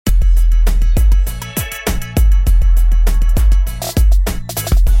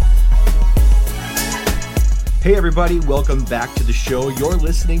Hey everybody, welcome back to the show. You're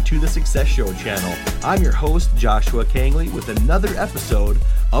listening to the Success Show channel. I'm your host, Joshua Kangley, with another episode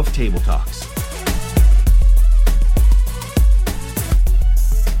of Table Talks.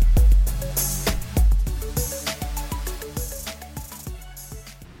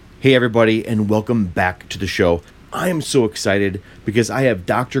 Hey everybody, and welcome back to the show. I am so excited because I have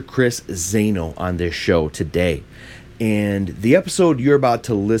Dr. Chris Zaino on this show today. And the episode you're about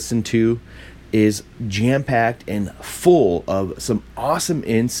to listen to is jam-packed and full of some awesome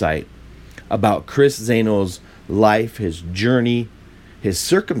insight about Chris Zaino's life, his journey, his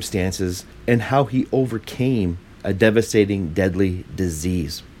circumstances, and how he overcame a devastating, deadly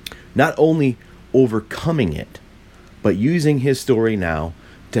disease. Not only overcoming it, but using his story now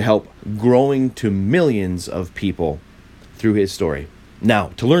to help growing to millions of people through his story. Now,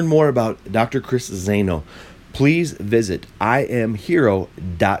 to learn more about Dr. Chris Zaino, please visit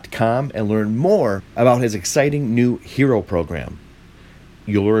IamHero.com and learn more about his exciting new Hero program.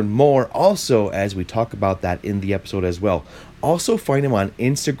 You'll learn more also as we talk about that in the episode as well. Also find him on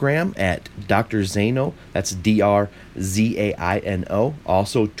Instagram at Dr. Zaino, that's DrZaino.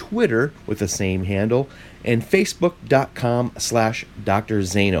 Also Twitter with the same handle, and Facebook.com/Dr.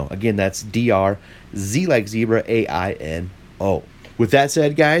 Zaino. Again, that's DrZ like zebra, AINO. With that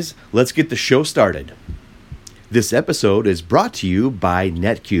said, guys, let's get the show started. This episode is brought to you by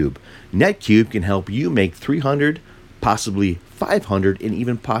NetCube. NetCube can help you make $300, possibly $500, and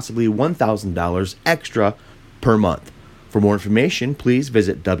even possibly $1,000 extra per month. For more information, please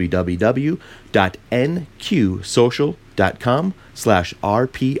visit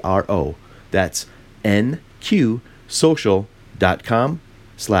www.nqsocial.com/RPRO. That's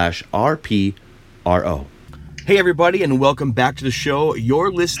nqsocial.com/RPRO. Hey everybody, and welcome back to the show.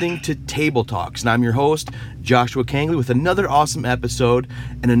 You're listening to Table Talks, and I'm your host, Joshua Kangley, with another awesome episode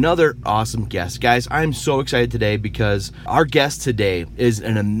and another awesome guest. Guys, I'm so excited today because our guest today is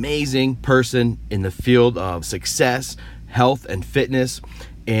an amazing person in the field of success, health, and fitness.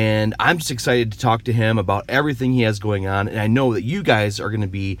 And I'm just excited to talk to him about everything he has going on. And I know that you guys are going to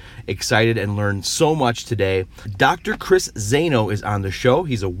be excited and learn so much today. Dr. Chris Zaino is on the show.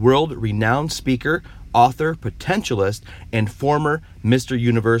 He's a world-renowned speaker, author, potentialist, and former Mr.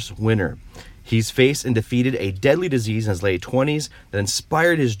 Universe winner. He's faced and defeated a deadly disease in his late 20s that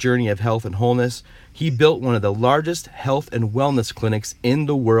inspired his journey of health and wholeness. He built one of the largest health and wellness clinics in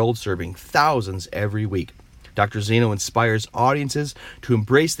the world, serving thousands every week. Dr. Zaino inspires audiences to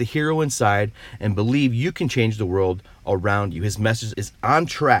embrace the hero inside and believe you can change the world around you. His message is on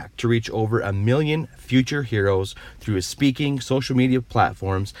track to reach over 1 million future heroes through his speaking, social media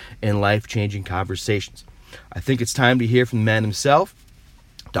platforms, and life-changing conversations. I think it's time to hear from the man himself.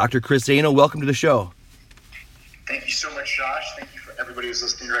 Dr. Chris Zaino, welcome to the show. Thank you so much, Josh. Thank you for everybody who's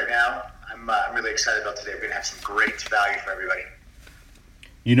listening right now. I'm really excited about today. We're going to have some great value for everybody.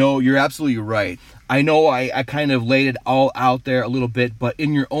 You know, you're absolutely right. I know I kind of laid it all out there a little bit, but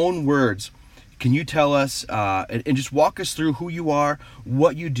in your own words, can you tell us and just walk us through who you are,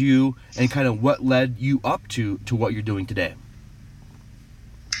 what you do, and kind of what led you up to what you're doing today?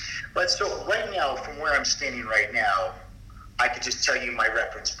 Right, so right now, from where I'm standing right now, I could just tell you my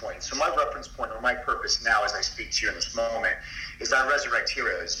reference point. So my reference point, or my purpose now as I speak to you in this moment, is I resurrect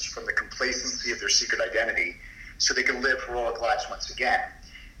heroes from the complacency of their secret identity so they can live heroic lives once again.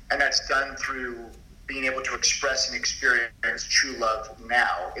 And that's done through being able to express and experience true love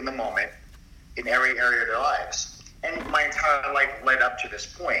now, in the moment, in every area of their lives. And my entire life led up to this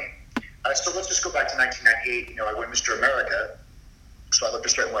point. So let's just go back to 1998. I won Mr. America. So I looked a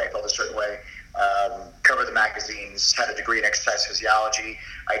certain way, felt a certain way, covered the magazines, had a degree in exercise physiology.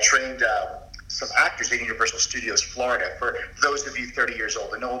 I trained some actors at Universal Studios Florida. For those of you 30 years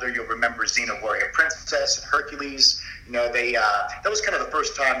old and older, you'll remember Xena Warrior Princess and Hercules. That was kind of the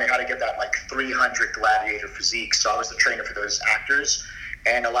first time they had to get that 300 gladiator physique. So I was the trainer for those actors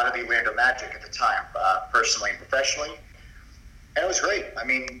and a lot of the Orlando Magic at the time, personally and professionally. And it was great. I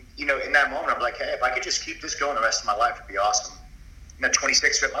mean, in that moment, I'm like, hey, if I could just keep this going the rest of my life, it'd be awesome.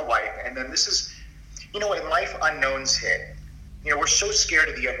 26 with my wife. And then this is, in life, unknowns hit. We're so scared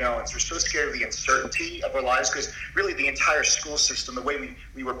of the unknowns. We're so scared of the uncertainty of our lives because really the entire school system, the way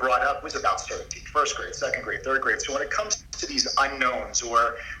we were brought up was about certainty. First grade, second grade, third grade. So when it comes to these unknowns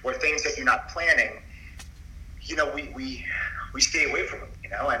or things that you're not planning, we stay away from them,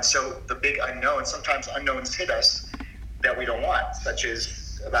 And so the big unknown, sometimes unknowns hit us that we don't want, such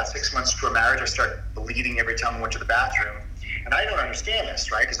as about 6 months to a marriage, I started bleeding every time I went to the bathroom. And I don't understand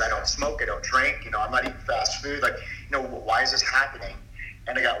this, right? Because I don't smoke, I don't drink, I'm not eating fast food. Why is this happening?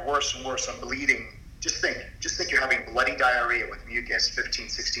 And it got worse and worse. I'm bleeding. Just think you're having bloody diarrhea with mucus 15,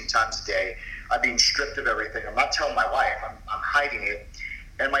 16 times a day. I'm being stripped of everything. I'm not telling my wife. I'm hiding it.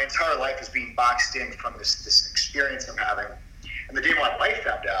 And my entire life is being boxed in from this experience I'm having. And the day my wife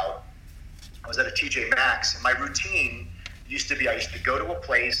found out, I was at a TJ Maxx, and my routine used to be I used to go to a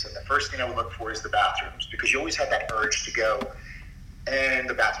place, and the first thing I would look for is the bathrooms, because you always had that urge to go, and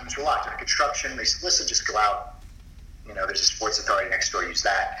the bathrooms were locked. In construction, they said, listen, just go out. You know, there's a Sports Authority next door, use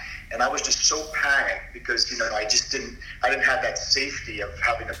that. And I was just so panicked because, you know, I didn't have that safety of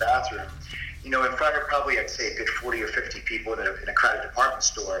having a bathroom. You know, in front of probably, I'd say, a good 40 or 50 people in a crowded department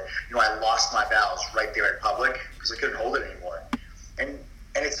store, you know, I lost my bowels right there in public because I couldn't hold it anymore.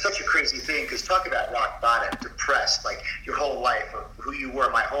 And it's such a crazy thing, because talk about rock bottom, depressed, like your whole life of who you were,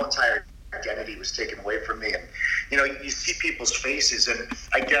 my whole entire identity was taken away from me. And, you know, you see people's faces, and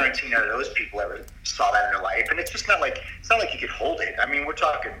I guarantee none of those people ever saw that in their life. And it's just not like you could hold it. I mean, we're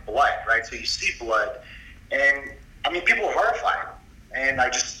talking blood, right? So you see blood, and I mean, people were horrified. And I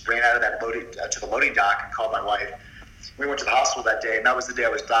just ran out of that to the loading dock and called my wife. We went to the hospital that day, and that was the day I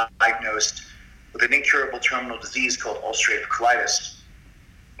was diagnosed with an incurable terminal disease called ulcerative colitis.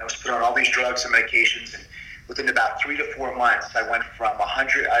 I was put on all these drugs and medications, and within about 3 to 4 months, I went from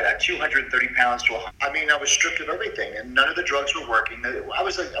 230 pounds to I was stripped of everything, and none of the drugs were working. I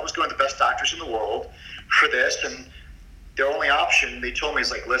was going to the best doctors in the world for this, and their only option, they told me,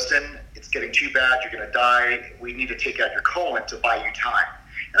 is like, listen, it's getting too bad, you're going to die, we need to take out your colon to buy you time.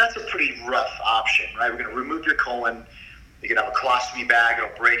 And that's a pretty rough option, right? We're going to remove your colon, you're going to have a colostomy bag,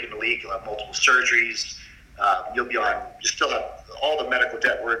 it'll break and leak, you'll have multiple surgeries, you'll still have all the medical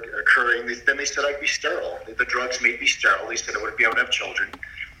debt work occurring. Then they said I'd be sterile. The drugs made me sterile. They said I wouldn't be able to have children.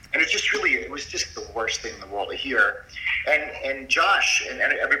 And it was just the worst thing in the world to hear. And Josh and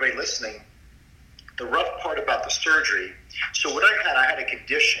everybody listening, the rough part about the surgery, so what I had a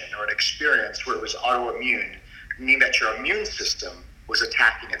condition or an experience where it was autoimmune, meaning that your immune system was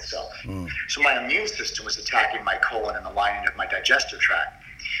attacking itself. So my immune system was attacking my colon and the lining of my digestive tract.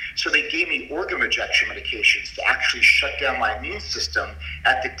 So they gave me organ rejection medications to actually shut down my immune system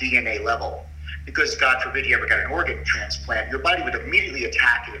at the DNA level. Because God forbid you ever got an organ transplant, your body would immediately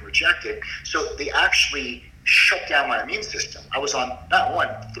attack it and reject it. So they actually shut down my immune system. I was on not one,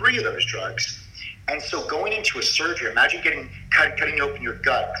 3 of those drugs. And so going into a surgery, imagine cutting open your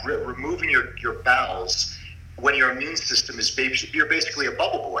gut, removing your bowels, when your immune system is, you're basically a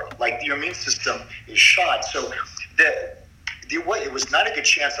bubble boy. Like, your immune system is shot. So it was not a good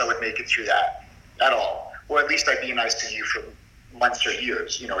chance I would make it through that at all. Or at least I'd be in ICU for months or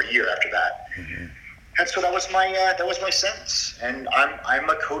years, a year after that. Mm-hmm. And so that was my sentence. And I'm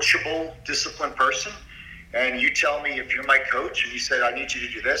a coachable, disciplined person. And you tell me, if you're my coach and you said, I need you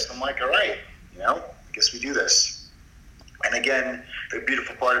to do this, I'm like, all right, I guess we do this. And again, the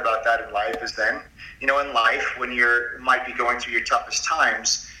beautiful part about that in life is then, in life, when might be going through your toughest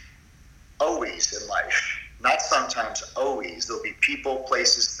times, always in life, not sometimes, always, there'll be people,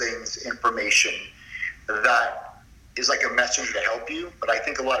 places, things, information that is like a messenger to help you. But I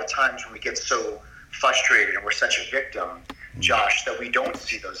think a lot of times when we get so frustrated and we're such a victim, Josh, that we don't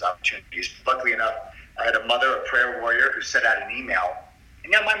see those opportunities. Luckily enough, I had a mother, a prayer warrior, who sent out an email.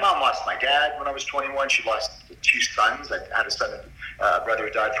 And my mom lost my dad when I was 21. She lost 2 sons. I had a brother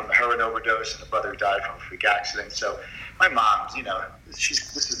who died from a heroin overdose and a brother who died from a freak accident. So my mom's, this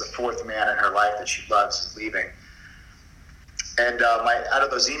is the 4th man in her life that she loves is leaving. And out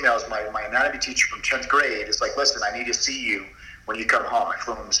of those emails, my anatomy teacher from 10th grade is like, listen, I need to see you when you come home. I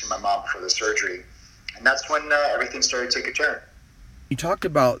flew home to see my mom before the surgery. And that's when everything started to take a turn. You talked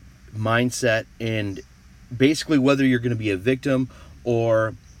about mindset and basically whether you're going to be a victim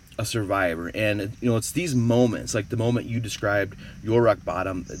or a survivor. And, it's these moments, like the moment you described your rock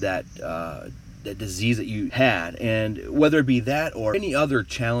bottom, that disease that you had, and whether it be that or any other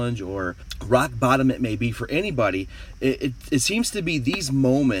challenge or rock bottom it may be for anybody, it seems to be these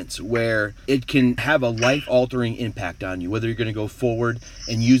moments where it can have a life-altering impact on you, whether you're going to go forward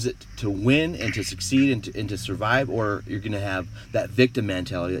and use it to win and to succeed and to survive, or you're going to have that victim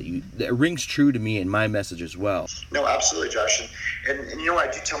mentality that rings true to me in my message as well. No, absolutely, Josh. And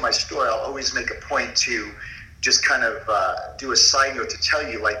I do tell my story. I'll always make a point to just kind of do a side note to tell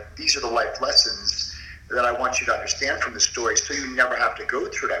you, like, these are the life lessons that I want you to understand from the story, so you never have to go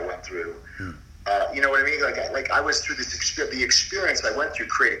through what I went through. You know what I mean? Like I was through this the experience I went through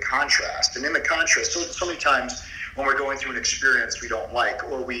created contrast, and in the contrast, so many times when we're going through an experience we don't like,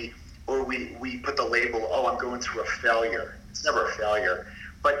 or we put the label, I'm going through a failure. It's never a failure,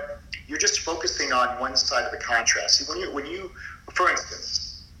 but you're just focusing on one side of the contrast. See, when you, for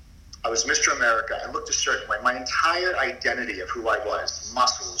instance, I was Mr. America. I looked a certain way. My entire identity of who I was,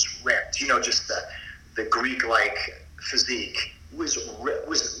 muscles, ripped, just the Greek-like physique,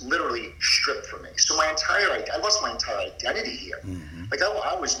 was literally stripped from me. So I lost my entire identity here. Mm-hmm. Like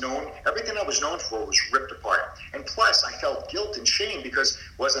I was known, everything I was known for was ripped apart. And plus I felt guilt and shame because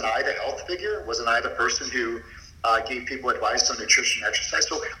wasn't I the health figure? Wasn't I the person who gave people advice on nutrition and exercise?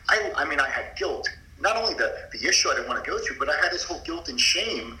 So I had guilt. Not only the issue I didn't want to go through, but I had this whole guilt and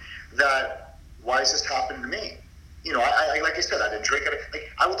shame that why is this happening to me? You know, I like I said, I didn't drink.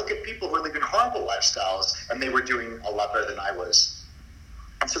 I would look at people who were living horrible lifestyles, and they were doing a lot better than I was.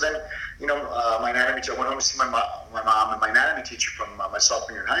 And so then, you know, my anatomy teacher, I went home to see my mom and my anatomy teacher from my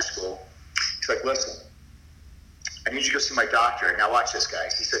sophomore year in high school. He's like, listen, I need you to go see my doctor. Now watch this,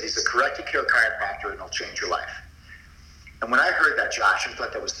 guys. He said, he's a corrective care chiropractor, and he'll change your life. And when I heard that, Josh, I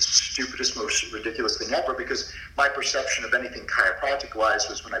thought that was the stupidest, most ridiculous thing ever, because my perception of anything chiropractic-wise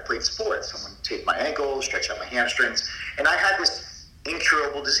was when I played sports. Someone taped my ankles, stretched out my hamstrings, and I had this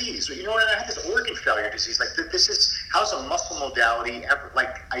incurable disease. You know, and I had this organ failure disease. Like, this is, how's a muscle modality ever?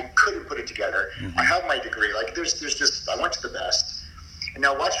 Like, I couldn't put it together. Mm-hmm. I have my degree. Like, there's just, I went to the best. And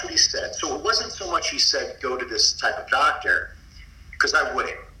now watch what he said. So it wasn't so much he said, go to this type of doctor, because I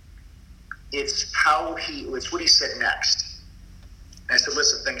wouldn't. It's what he said next. And I said,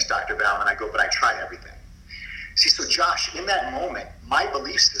 listen, thanks, Dr. Bauman. I go, but I tried everything. See, so Josh, in that moment, my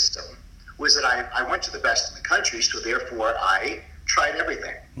belief system was that I went to the best in the country, so therefore I tried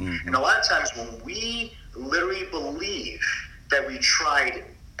everything. Mm-hmm. And a lot of times when we literally believe that we tried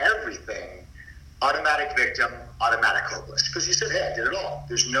everything, automatic victim, automatic hopeless. Because you said, hey, I did it all.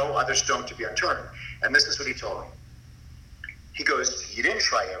 There's no other stone to be unturned. And this is what he told me. He goes, you didn't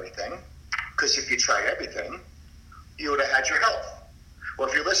try everything, because if you tried everything, you would have had your health. Well,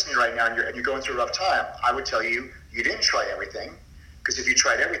 if you're listening right now and you're going through a rough time, I would tell you, you didn't try everything, because if you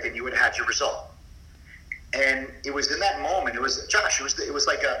tried everything, you would have had your result. And it was in that moment, it was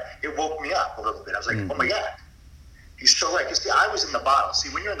like it woke me up a little bit. I was like, oh my God, he's so right. Because I was in the bottle. See,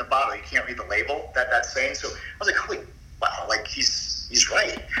 when you're in the bottle, you can't read the label, that's saying. So I was like, holy, wow, like he's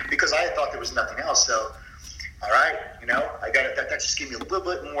right. Because I thought there was nothing else. So, all right, you know, I got it. That just gave me a little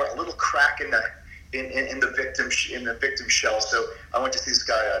bit more, a little crack in the victim shell. So I went to see this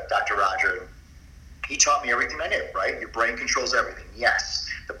guy, Dr. Roger. He taught me everything I knew, right? Your brain controls everything. Yes.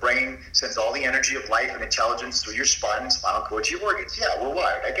 The brain sends all the energy of life and intelligence through your spine and spinal cord to your organs. Yeah, we're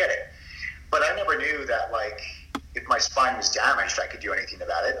wired. I get it. But I never knew that, like, if my spine was damaged, I could do anything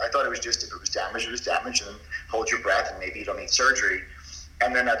about it. I thought it was just, if it was damaged, and hold your breath, and maybe you don't need surgery.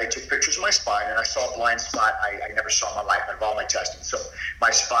 And then they took pictures of my spine, and I saw a blind spot I never saw in my life out of all my testing. So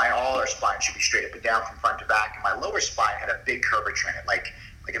my spine, all our spine should be straight up and down from front to back. And my lower spine had a big curvature in it, like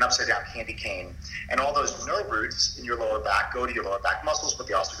an upside-down candy cane. And all those nerve roots in your lower back go to your lower back muscles, but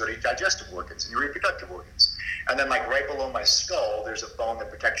they also go to your digestive organs and your reproductive organs. And then, like, right below my skull, there's a bone that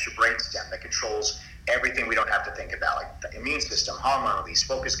protects your brainstem that controls everything we don't have to think about, like the immune system, hormone release,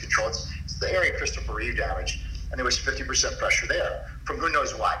 focus control. It's the area Christopher Reeve damaged. And there was 50% pressure there from who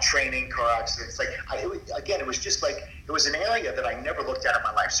knows what, training, car accidents. Like, it was just like, it was an area that I never looked at in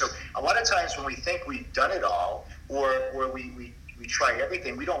my life. So a lot of times when we think we've done it all, or we try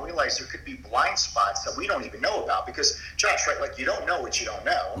everything, we don't realize there could be blind spots that we don't even know about. Because, Josh, right, like, you don't know what you don't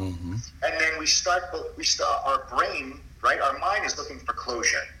know. Mm-hmm. And then we start, our brain, right, our mind is looking for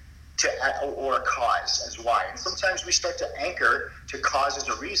closure or a cause as why. And sometimes we start to anchor to causes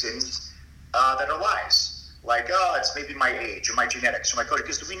or reasons that are lies. Like, oh, it's maybe my age or my genetics or my code,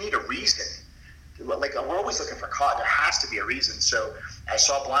 because we need a reason. Like, we're always looking for cause. There has to be a reason. So I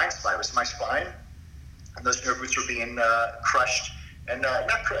saw a blind spot. It was my spine, and those nerve roots were being crushed, and not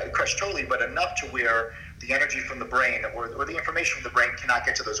crushed totally, but enough to where the energy from the brain or the information from the brain cannot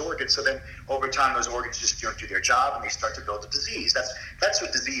get to those organs. So then over time, those organs just don't do their job, and they start to build a disease. That's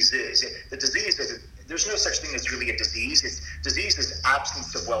what disease is. The disease is, there's no such thing as really a disease. Disease is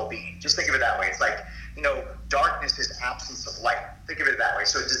absence of well-being. Just think of it that way. It's like, you know, darkness is absence of light. Think of it that way.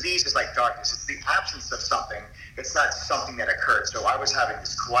 So disease is like darkness. It's the absence of something. It's not something that occurred. So I was having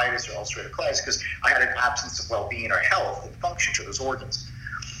this colitis or ulcerative colitis because I had an absence of well-being or health and function to those organs.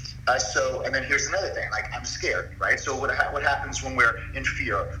 And then here's another thing. Like, I'm scared, right? So what happens when we're in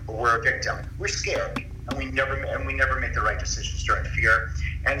fear or we're a victim? We're scared, and we never make the right decisions during fear.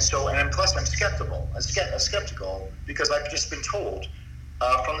 And plus I'm skeptical because I've just been told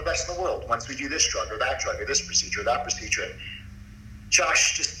from the best in the world, once we do this drug or this procedure or that procedure.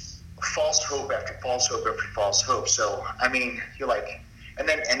 Josh, just false hope after false hope after false hope. So, I mean, you're like, and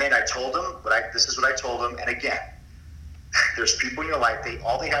then I told him, this is what I told him, and again, there's people in your life,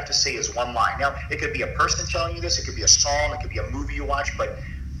 all they have to say is one line. Now, it could be a person telling you this, it could be a song, it could be a movie you watch, but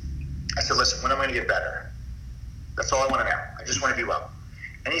I said, listen, when am I going to get better? That's all I want to know. I just want to be well.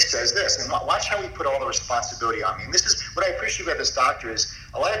 And he says this, and watch how he put all the responsibility on me. And this is what I appreciate about this doctor is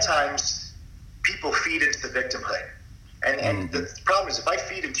a lot of times people feed into the victimhood. And the problem is if I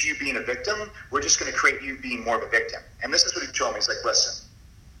feed into you being a victim, we're just going to create you being more of a victim. And this is what he told me. He's like, listen,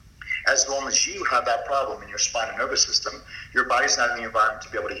 as long as you have that problem in your spinal nervous system, your body's not in the environment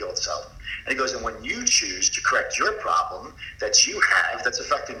to be able to heal itself. And he goes, and when you choose to correct your problem that you have that's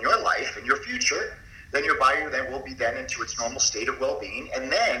affecting your life and your future, then your body then will be then into its normal state of well-being,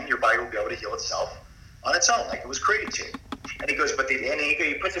 and then your body will be able to heal itself on its own, like it was created to. And he goes,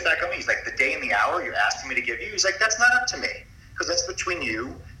 he puts it back on me. He's like, the day and the hour you're asking me to give you, he's like, that's not up to me, because that's between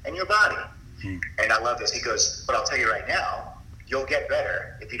you and your body. And I love this. He goes, but I'll tell you right now, you'll get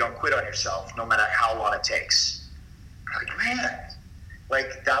better if you don't quit on yourself, no matter how long it takes. I'm like, man,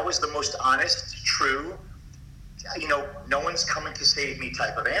 like that was the most honest, true, no one's coming to save me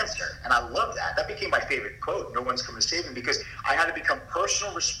type of answer. And I love that. That became my favorite quote, no one's coming to save me, because I had to become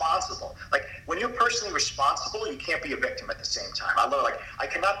personally responsible. Like when you're personally responsible, you can't be a victim at the same time. I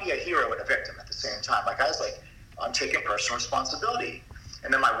cannot be a hero and a victim at the same time. Like I was like, I'm taking personal responsibility.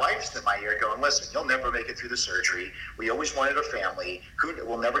 And then my wife's in my ear going, listen, you'll never make it through the surgery. We always wanted a family.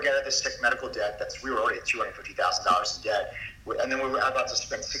 We'll never get out of this sick medical debt. We were already at $250,000 in debt. And then we were about to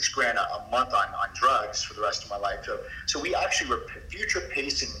spend $6,000 a month on drugs for the rest of my life. So we actually were future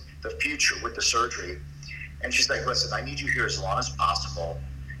pacing the future with the surgery. And she's like, listen, I need you here as long as possible.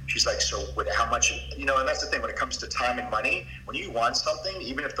 She's like, so how much, and that's the thing, when it comes to time and money, when you want something,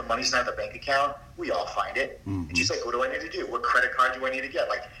 even if the money's not in the bank account, we all find it. And she's like, what do I need to do? What credit card do I need to get?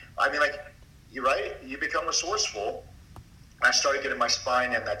 You're right, you become resourceful. And I started getting my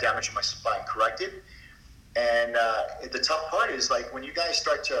spine and that damage in my spine corrected. And the tough part is like when you guys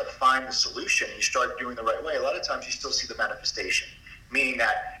start to find the solution, you start doing the right way, a lot of times you still see the manifestation, meaning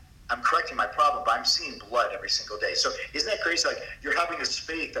that I'm correcting my problem, but I'm seeing blood every single day. So isn't that crazy? Like you're having this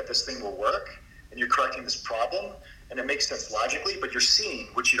faith that this thing will work and you're correcting this problem and it makes sense logically, but you're seeing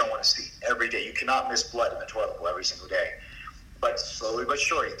what you don't want to see every day. You cannot miss blood in the toilet bowl every single day. But slowly but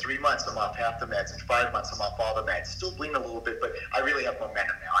surely, 3 months I'm off half the meds, in 5 months I'm off all the meds. Still bleeding a little bit, but I really have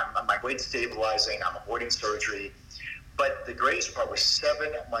momentum now. My weight's stabilizing, I'm avoiding surgery. But the greatest part was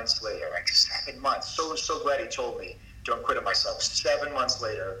 7 months later, like 7 months. So glad he told me, don't quit on myself. 7 months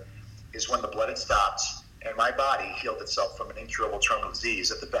later is when the blood had stopped and my body healed itself from an incurable terminal disease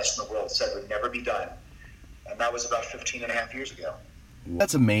that the best in the world said would never be done. And that was about 15 and a half years ago.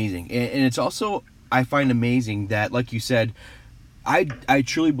 That's amazing. And it's also, I find amazing that, like you said, I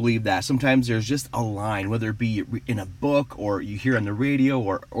truly believe that sometimes there's just a line, whether it be in a book or you hear on the radio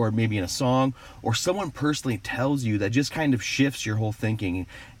or maybe in a song, or someone personally tells you that just kind of shifts your whole thinking.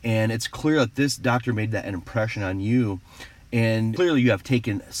 And it's clear that this doctor made that an impression on you. And clearly you have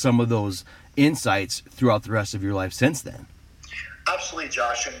taken some of those insights throughout the rest of your life since then. Absolutely,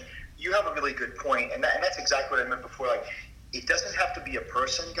 Josh. And you have a really good point. And that's exactly what I meant before. Like, it doesn't have to be a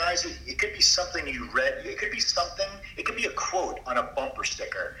person, guys. It could be something you read. It could be a quote on a bumper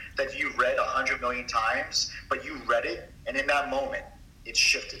sticker that you read 100 million times, but you read it, and in that moment, it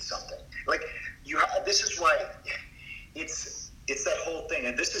shifted something. Like, this is why it's that whole thing,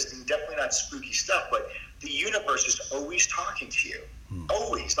 and this is definitely not spooky stuff, but the universe is always talking to you.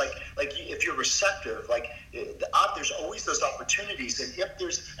 Always. Like if you're receptive, there's always those opportunities.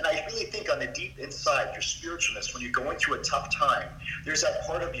 And I really think on the deep inside, your spiritualness, when you're going through a tough time, there's that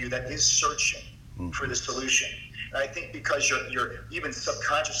part of you that is searching for the solution. And I think because you're even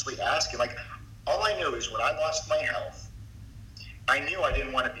subconsciously asking, like, all I know is when I lost my health, I knew I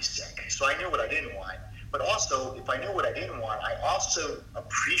didn't want to be sick. So I knew what I didn't want. But also, if I knew what I didn't want, I also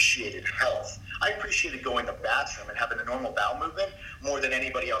appreciated health. I appreciated going to the bathroom and having a normal bowel movement more than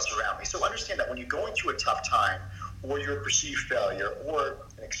anybody else around me. So understand that when you're going through a tough time, or you're a perceived failure, or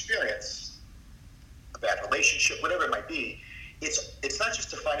an experience, a bad relationship, whatever it might be, it's not just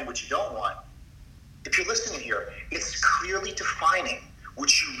defining what you don't want. If you're listening here, it's clearly defining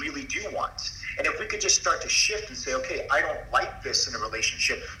what you really do want. And if we could just start to shift and say, okay, I don't like this in a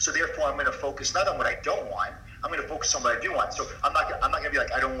relationship, so therefore I'm going to focus not on what I don't want, I'm going to focus on what I do want. So I'm not going to be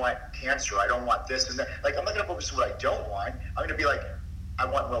like, I don't want cancer, I don't want this and that. Like, I'm not going to focus on what I don't want. I'm going to be like, I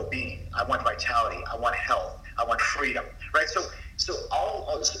want well-being, I want vitality, I want health, I want freedom, right? So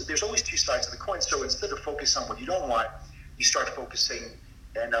there's always two sides of the coin. So instead of focusing on what you don't want, you start focusing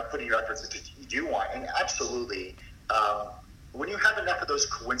and putting your efforts into what you do want. And absolutely, when you have enough of those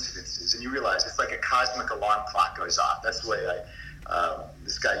coincidences and you realize it's like a cosmic alarm clock goes off. That's the way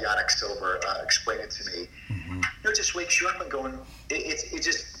this guy Yannick Silver explained it to me. It just wakes you up and going, it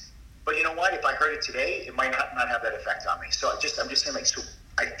just, but you know what? If I heard it today, it might not have that effect on me. So I'm just saying, like, so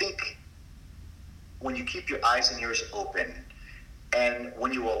I think when you keep your eyes and ears open And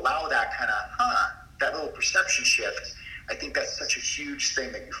when you allow that kind of, that little perception shift, I think that's such a huge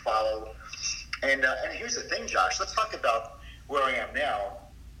thing that you follow. And here's the thing, Josh. Let's talk about where I am now.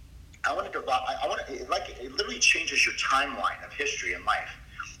 It literally changes your timeline of history and life.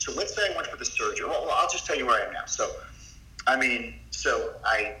 So let's say I went for the surgery. Well, I'll just tell you where I am now. So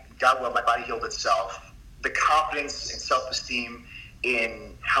I got well, my body healed itself. The confidence and self-esteem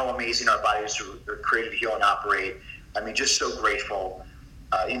in how amazing our bodies are created, heal, and operate. I mean, just so grateful.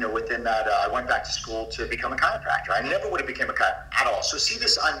 Within that, I went back to school to become a chiropractor. I never would have become a chiropractor at all. So see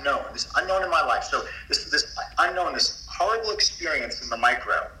this unknown in my life. So this unknown, this horrible experience in the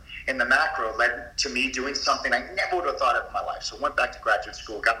micro, in the macro, led to me doing something I never would have thought of in my life. So I went back to graduate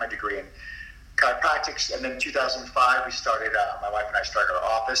school, got my degree in chiropractics, and then in 2005, we started, my wife and I started our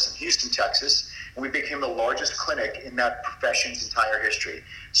office in Houston, Texas, and we became the largest clinic in that profession's entire history.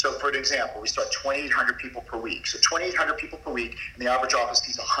 So for an example, we start 2,800 people per week. So 2,800 people per week, and the average office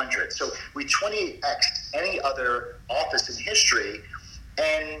sees 100. So we 28x any other office in history,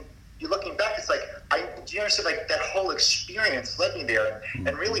 and you're looking back, it's like, do you understand, like, that whole experience led me there,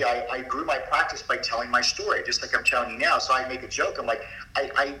 and really, I grew my practice by telling my story, just like I'm telling you now. So I make a joke, I'm like,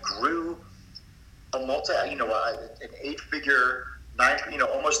 I grew an 8-figure,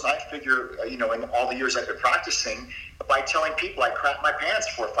 almost 9-figure, in all the years I've been practicing, by telling people I crap my pants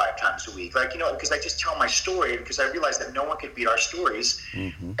 4 or 5 times a week, because I just tell my story, because I realized that no one could beat our stories,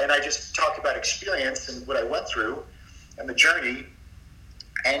 and I just talk about experience and what I went through and the journey.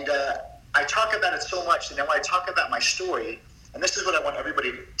 And I talk about it so much, and then when I talk about my story, and this is what I want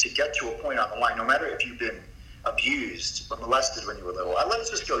everybody to get to a point on the line, no matter if you've been abused or molested when you were little.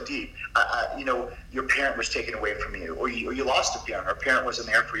 Let's just go deep. Your parent was taken away from you, or you lost a parent, or a parent wasn't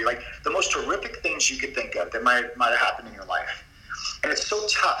there for you. Like the most horrific things you could think of that might have happened in your life. And it's so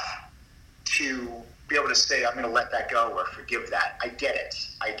tough to be able to say, I'm going to let that go or forgive that. I get it.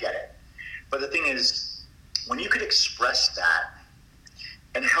 But the thing is, when you could express that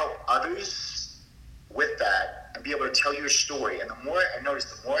and help others with that and be able to tell your story. And the more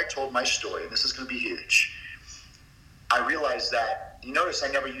I told my story, and this is going to be huge, I realized that, you notice I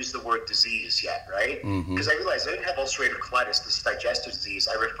never used the word disease yet, right? Because I realized I didn't have ulcerative colitis, this digestive disease.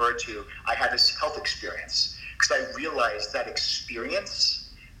 I had this health experience. Because I realized that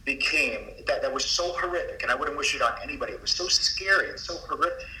experience that was so horrific, and I wouldn't wish it on anybody. It was so scary and so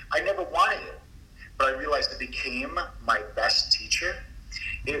horrific. I never wanted it. But I realized it became my best teacher.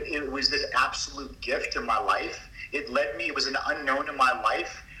 It was this absolute gift in my life. It was an unknown in my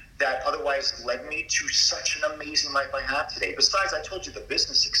life that otherwise led me to such an amazing life I have today. Besides, I told you the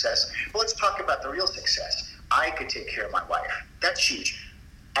business success. But let's talk about the real success. I could take care of my wife. That's huge.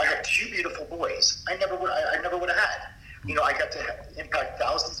 I have 2 beautiful boys. I never would have had. I got to impact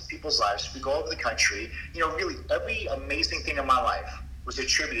thousands of people's lives. We go over the country. Really, every amazing thing in my life was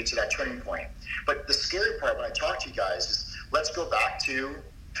attributed to that turning point. But the scary part when I talk to you guys is, let's go back to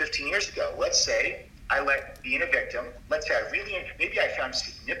 15 years ago. Let's say being a victim, maybe I found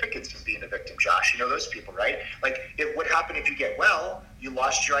significance in being a victim, Josh. You know those people, right? Like, what happened if you get well, you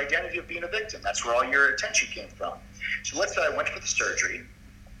lost your identity of being a victim. That's where all your attention came from. So let's say I went for the surgery.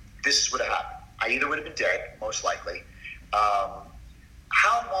 This is what happened. I either would have been dead, most likely.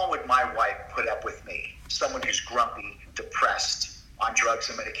 How long would my wife put up with me? Someone who's grumpy, depressed, on drugs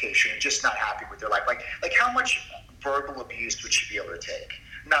and medication, and just not happy with their life. Like how much verbal abuse would she be able to take?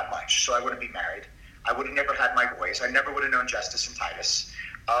 Not much. So I wouldn't be married. I would have never had my boys. I never would have known Justice and Titus.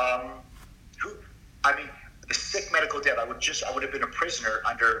 The sick medical debt. I would have been a prisoner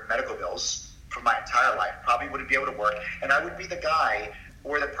under medical bills for my entire life. Probably wouldn't be able to work. And I would be the guy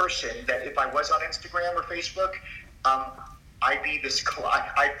or the person that if I was on Instagram or Facebook, I'd be this.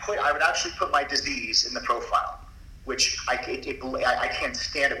 I would actually put my disease in the profile, which I can't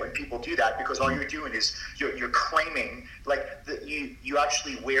stand it when people do that, because all you're doing is you're claiming you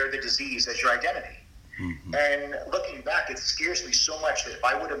actually wear the disease as your identity. And looking back, it scares me so much that if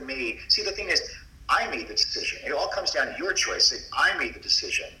I would have the thing is, I made the decision. It all comes down to your choice. I made the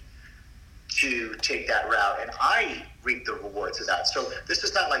decision to take that route, and I reap the rewards of that. So this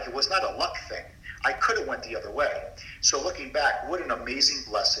is not it was not a luck thing. I could have went the other way. So looking back, what an amazing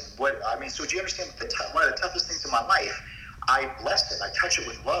blessing. So do you understand one of the toughest things in my life? I bless it. I touch it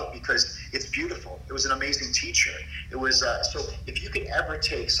with love because it's beautiful. It was an amazing teacher. It was so if you can ever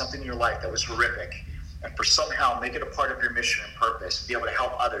take something in your life that was horrific and for somehow make it a part of your mission and purpose and be able to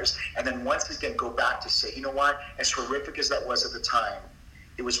help others, and then once again go back to say, you know what, as horrific as that was at the time,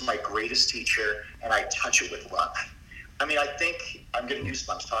 it was my greatest teacher, and I touch it with love. I think I'm getting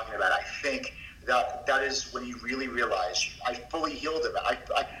goosebumps talking about it. I think that is when you really realize I fully healed it.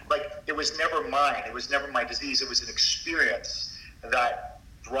 It was never mine. It was never my disease. It was an experience that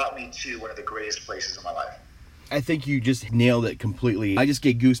brought me to one of the greatest places in my life. I think you just nailed it completely. I just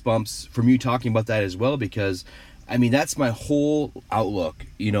get goosebumps from you talking about that as well, because I mean, that's my whole outlook,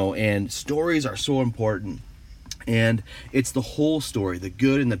 and stories are so important. And it's the whole story, the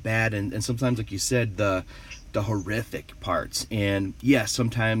good and the bad, and sometimes, like you said, the horrific parts. And yes,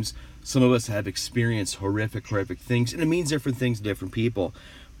 sometimes some of us have experienced horrific things, and it means different things to different people.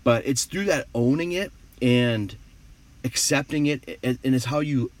 But it's through that owning it and accepting it, and it's how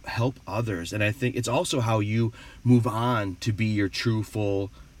you help others. And I think it's also how you move on to be your true, full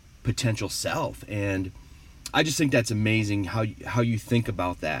potential self. And I just think that's amazing how you think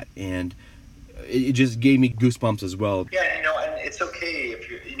about that. And it just gave me goosebumps as well. Yeah, and it's okay if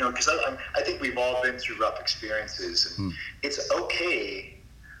you're, because I think we've all been through rough experiences, and it's okay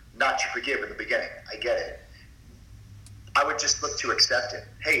not to forgive in the beginning. I get it. I would just look to accept it.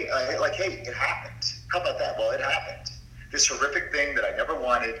 Hey, hey, it happened. How about that? Well, it happened. This horrific thing that I never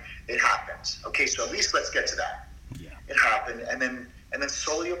wanted, it happened. Okay, so at least let's get to that. Yeah. It happened, and then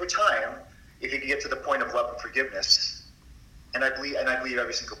slowly over time, if you can get to the point of love and forgiveness, and I believe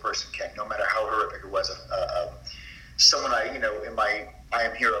every single person can, no matter how horrific it was. Someone in my I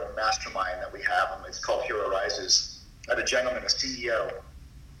Am Hero mastermind that we have, it's called Hero Rises. I had a gentleman, a CEO,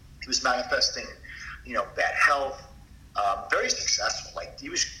 he was manifesting, bad health, very successful. Like he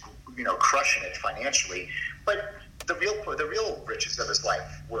was, crushing it financially, but the real riches of his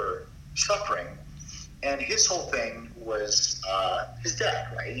life were suffering. And his whole thing was his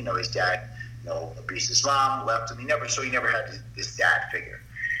dad, right? His dad, abused his mom, left him. He never had this dad figure.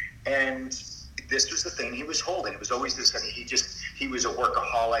 And this was the thing he was holding. It was always this, and he was a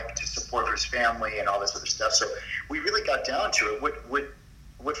workaholic to support his family and all this other stuff. So we really got down to it.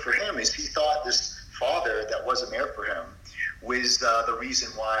 What for him is he thought this father that wasn't there for him was the reason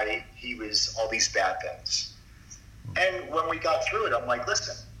why he was all these bad things. And when we got through it, I'm like,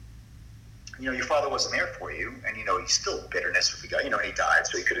 listen, your father wasn't there for you, and he's still bitterness with the guy, and he died,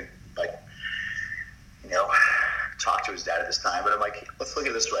 so he couldn't talk to his dad at this time. But I'm like, let's look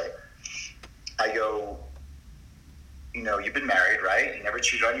at it this way. I go, you've been married, right? You never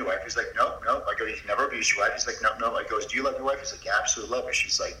cheated on your wife. He's like, no. I go, you've never abused your wife. He's like, no. I goes, do you love your wife? He's like, yeah, I absolutely love her.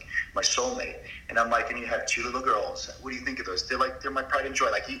 She's like my soulmate. And I'm like, and you have 2 little girls. What do you think of those? They're my pride and joy.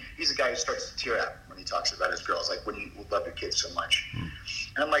 Like he's a guy who starts to tear up when he talks about his girls. Like when you love your kids so much.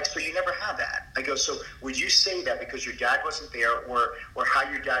 And I'm like, so you never had that. I go, so would you say that because your dad wasn't there, or how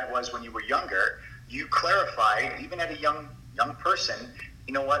your dad was when you were younger, you clarified, even at a young person,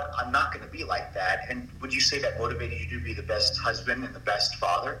 you know what, I'm not going to be like that. And would you say that motivated you to be the best husband and the best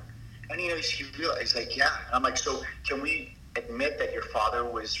father? And he realized, he's like, yeah. And I'm like, so can we admit that your father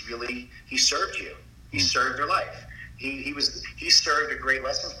was really, he served you. He served your life. He served a great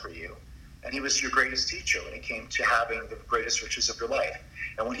lesson for you. And he was your greatest teacher when it came to having the greatest riches of your life.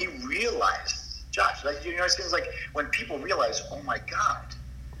 And when he realized, Josh, it seems like when people realize, oh my God,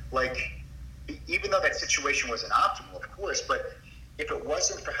 like, even though that situation wasn't optimal, of course, but if it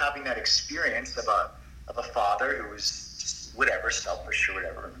wasn't for having that experience of a father who was just whatever, selfish or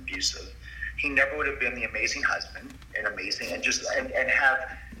whatever, abusive, he never would have been the amazing husband and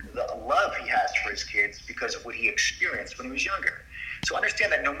have the love he has for his kids because of what he experienced when he was younger. So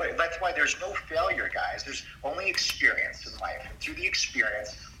understand that that's why there's no failure, guys. There's only experience in life. And through the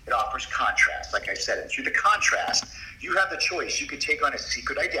experience, it offers contrast, like I said. And through the contrast, you have the choice. You could take on a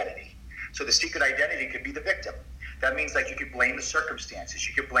secret identity. So the secret identity could be the victim. That means like you could blame the circumstances.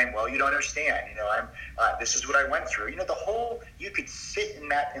 You could blame, well, you don't understand. This is what I went through. You could sit in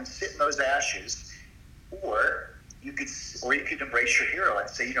that and sit in those ashes, or you could embrace your hero and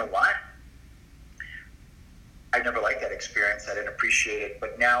say, you know what? I never liked that experience. I didn't appreciate it,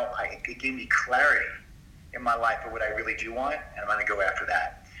 but now it gave me clarity in my life of what I really do want, and I'm going to go after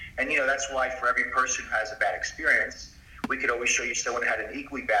that. And that's why for every person who has a bad experience, we could always show you someone who had an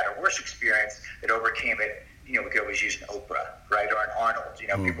equally bad or worse experience that overcame it. We could always use an Oprah, right, or an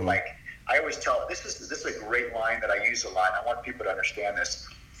Arnold. People like, I always tell, this is a great line that I use a lot, and I want people to understand this.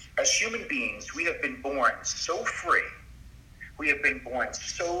 As human beings, we have been born so free. We have been born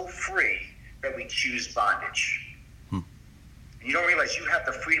so free that we choose bondage. And you don't realize you have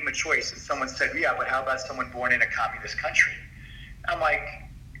the freedom of choice. And someone said, yeah, but how about someone born in a communist country? I'm like,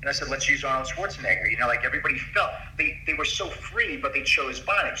 and I said, let's use Arnold Schwarzenegger. Like everybody felt, they were so free, but they chose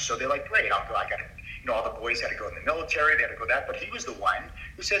bondage. So they're like, great, I'll go. I got to, all the boys had to go in the military, they had to go that. But he was the one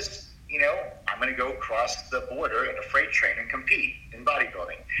who says, I'm going to go across the border in a freight train and compete in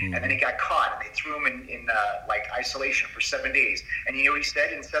bodybuilding. And then he got caught, and they threw him in isolation for 7 days. And he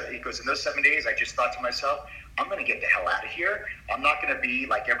said? He goes, in those 7 days, I just thought to myself, I'm going to get the hell out of here. I'm not going to be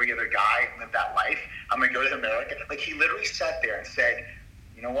like every other guy and live that life. I'm going to go to America. Like, he literally sat there and said,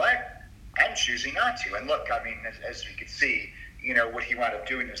 you know what? I'm choosing not to. And look, I mean, as you can see, you know, what he wound up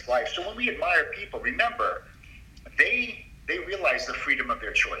doing in his life. So when we admire people, remember, they realize the freedom of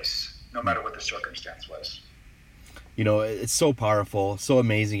their choice, no matter what the circumstance was. You know, it's so powerful, so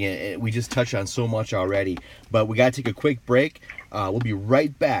amazing, and we just touched on so much already. But we got to take a quick break. We'll be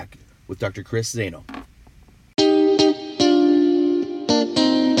right back with Dr. Chris Zaino.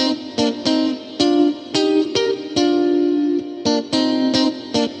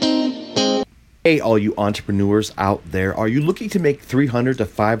 Hey, all you entrepreneurs out there, are you looking to make $300 to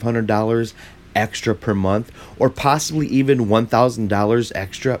 $500 extra per month, or possibly even $1,000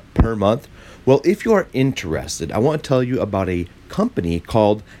 extra per month? Well, if you are interested, I want to tell you about a company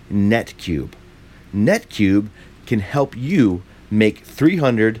called NetCube. NetCube can help you make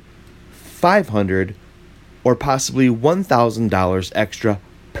 $300, $500, or possibly $1,000 extra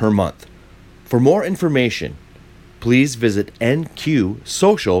per month. For more information, please visit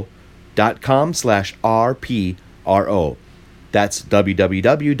nqsocial.com/RPRO. That's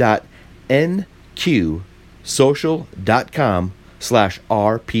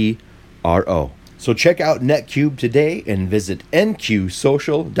www.nqsocial.com/RPRO. So check out NetCube today and visit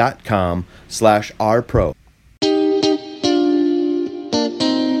nqsocial.com/RPRO.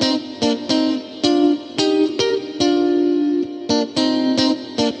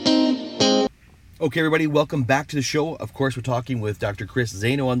 Okay, everybody, welcome back to the show. Of course, we're talking with Dr. Chris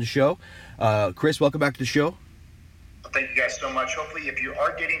Zaino on the show. Chris, welcome back to the show. Well, thank you guys so much. Hopefully, if you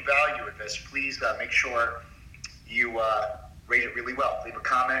are getting value with this, please make sure you rate it really well. Leave a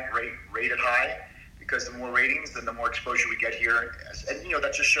comment, rate it high, because the more ratings, then the more exposure we get here. And, you know,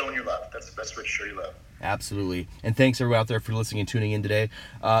 that's just showing your love. That's the best way to show your love. Absolutely. And thanks everyone out there for listening and tuning in today.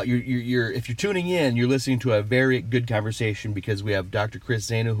 If you're tuning in, you're listening to a very good conversation, because we have Dr. Chris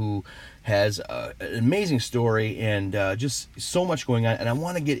Zaino, who has an amazing story and just so much going on. And I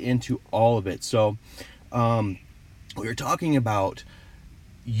want to get into all of it. So we were talking about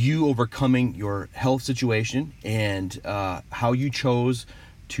you overcoming your health situation and how you chose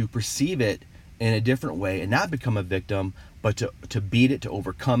to perceive it in a different way and not become a victim, but to beat it, to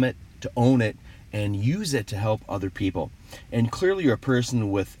overcome it, to own it, and use it to help other people. And clearly you're a person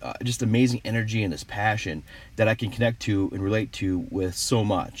with just amazing energy and this passion that I can connect to and relate to with so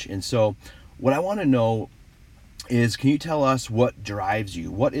much. And so what I want to know is, can you tell us what drives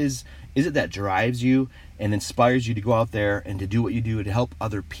you? What is it that drives you and inspires you to go out there and to do what you do to help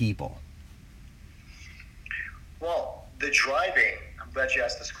other people? Well, the driving, I'm glad you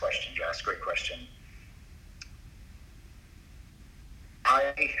asked this question, Josh. Great question.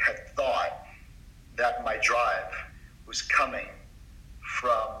 I had thought that my drive was coming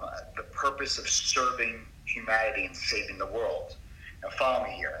from the purpose of serving humanity and saving the world. Now follow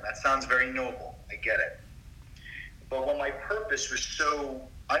me here, and that sounds very noble, I get it. But when my purpose was so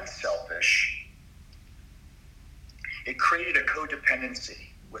unselfish, it created a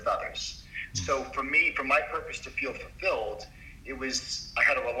codependency with others. So for me, for my purpose to feel fulfilled, I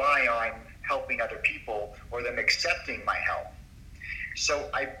had to rely on helping other people or them accepting my help. So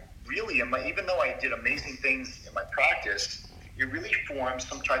I really, even though I did amazing things in my practice, it really formed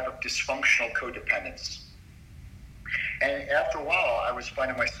some type of dysfunctional codependence. And after a while, I was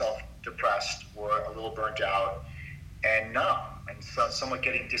finding myself depressed or a little burnt out and numb and somewhat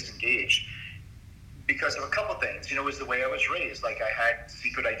getting disengaged because of a couple things. You know, it was the way I was raised. Like, I had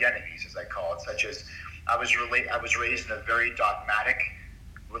secret identities, as I call it, such as I was raised in a very dogmatic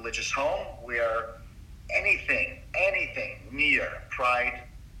religious home where anything near pride,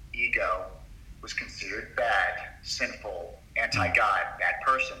 ego was considered bad, sinful, anti-God, bad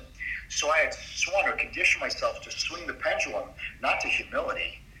person. So I had sworn or conditioned myself to swing the pendulum, not to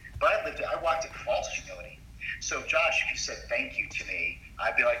humility, but I walked in false humility. So Josh, if you said thank you to me,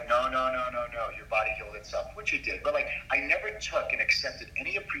 I'd be like, no, your body healed itself, which it did. But like, I never took and accepted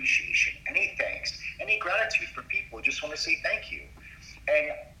any appreciation, any thanks, any gratitude from people who just want to say thank you.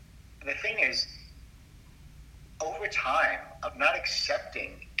 And the thing is, over time of not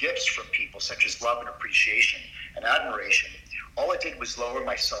accepting gifts from people such as love and appreciation and admiration, all it did was lower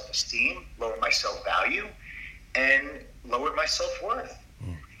my self-esteem, lower my self-value, and lower my self-worth.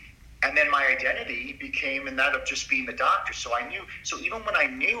 And then my identity became in that of just being the doctor. So even when I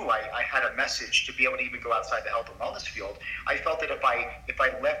knew I had a message to be able to even go outside the health and wellness field, I felt that if I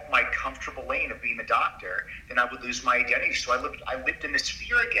left my comfortable lane of being a doctor, then I would lose my identity. So I lived in this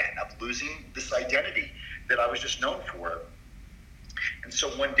fear again of losing this identity that I was just known for. And so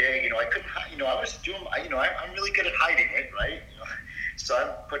one day, I couldn't, I'm really good at hiding it, right? So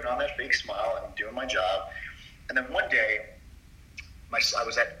I'm putting on that fake smile and doing my job. And then one day, I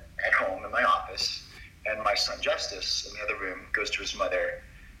was at home in my office, and my son Justice in the other room goes to his mother.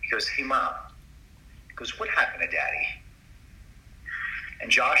 He goes, "Hey, Mom." He goes, "What happened to Daddy?"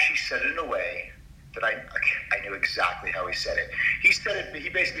 And Josh, he said it in a way that I knew exactly how he said it. He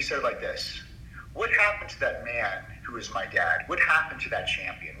basically said it like this: "What happened to that man who is my dad? What happened to that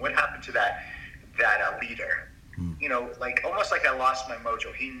champion? What happened to that leader? You know, like almost like I lost my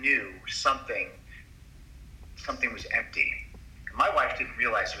mojo." He knew something was empty. And my wife didn't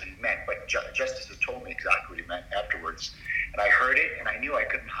realize what he meant, but Justice had told me exactly what he meant afterwards. And I heard it, and I knew I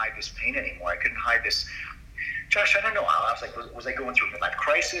couldn't hide this pain anymore. I couldn't hide this. Josh, I don't know. I was like, was I going through a midlife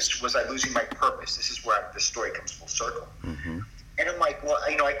crisis? Was I losing my purpose? This is where the story comes full circle. Mm-hmm. And I'm like, well,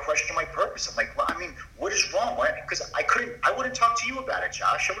 you know, I questioned my purpose. I'm like, well, I mean, what is wrong? Because I wouldn't talk to you about it,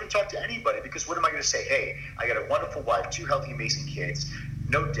 Josh. I wouldn't talk to anybody, because what am I going to say? Hey, I got a wonderful wife, 2 healthy, amazing kids,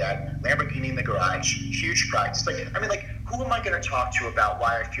 no debt, Lamborghini in the garage, huge practice. Like, I mean, like, who am I going to talk to about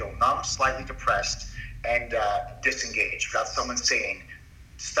why I feel numb, slightly depressed, and disengaged without someone saying,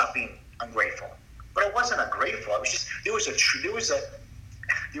 stop being ungrateful? But I wasn't ungrateful. I was just, there was this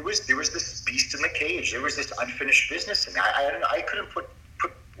beast in the cage. There was this unfinished business, and I couldn't put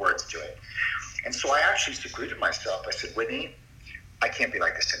words to it. And so I actually secluded myself. I said, Whitney, I can't be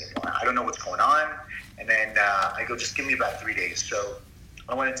like this anymore. I don't know what's going on. And then I go, just give me about 3 days. So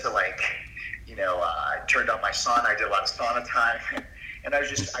I went into I turned on my sauna. I did a lot of sauna time. And I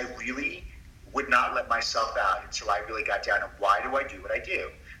really would not let myself out until I really got down to why do I do what I do?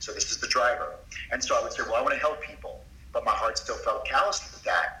 So this is the driver. And so I would say, well, I want to help people. But my heart still felt calloused with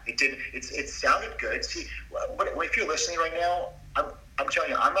that. It sounded good. See, if you're listening right now, I'm telling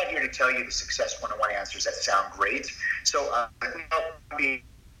you, I'm not here to tell you the Success 101 answers that sound great. So I'm being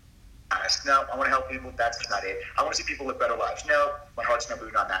honest. No, I want to help people. That's not it. I want to see people live better lives. No, my heart's not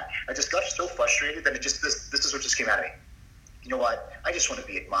moving on that. I just got so frustrated that this is what just came out of me. You know what? I just want to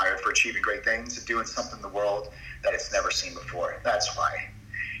be admired for achieving great things and doing something in the world that it's never seen before. That's why.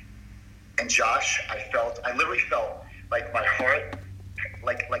 And Josh, I literally felt like my heart,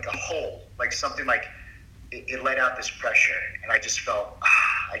 like a hole, like something like it let out this pressure. And I just felt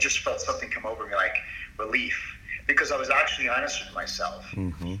something come over me, like relief, because I was actually honest with myself.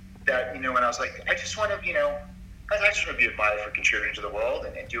 Mm-hmm. That, when I was like, I just want to be admired for contributing to the world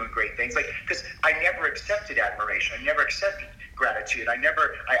and doing great things. Like, because I never accepted admiration. I never accepted gratitude.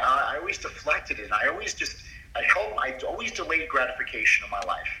 I always deflected it. I always delayed gratification in my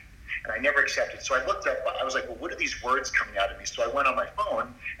life. And I never accepted. So I looked up, I was like, well, what are these words coming out of me? So I went on my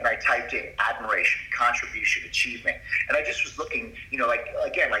phone and I typed in admiration, contribution, achievement. And I just was looking, like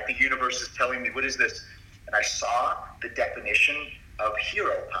the universe is telling me, what is this? And I saw the definition of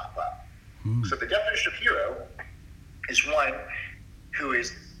hero pop up. So the definition of hero is one who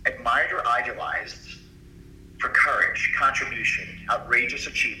is admired or idolized for courage, contribution, outrageous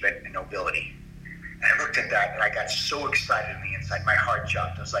achievement, and nobility. And I looked at that and I got so excited on the inside. My heart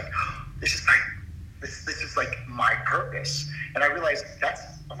jumped. I was like, this is like my purpose. And I realized that's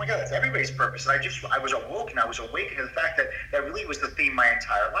everybody's purpose. And I was awoken to the fact that really was the theme my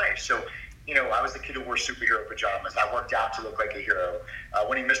entire life. So, I was the kid who wore superhero pajamas. I worked out to look like a hero,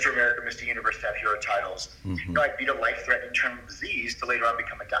 winning Mr. America, Mr. Universe to have hero titles. Mm-hmm. I beat a life-threatening terminal disease to later on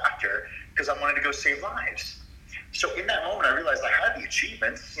become a doctor because I wanted to go save lives. So in that moment, I realized I had the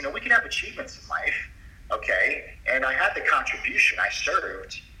achievements. We can have achievements in life, okay? And I had the contribution. I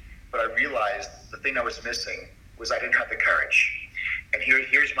served. But I realized the thing I was missing was I didn't have the courage. And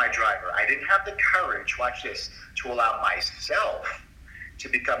here's my driver. I didn't have the courage, watch this, to allow myself to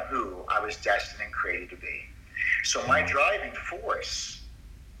become who I was destined and created to be. So my driving force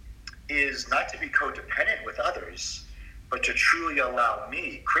is not to be codependent with others, but to truly allow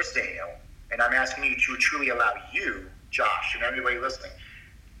me, Chris Daniel, and I'm asking you to truly allow you, Josh, and everybody listening,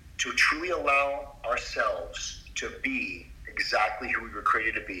 to truly allow ourselves to be exactly who we were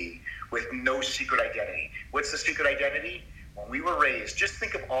created to be with no secret identity. What's the secret identity? When we were raised, just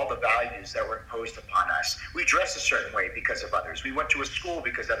think of all the values that were imposed upon us. We dress a certain way because of others. We went to a school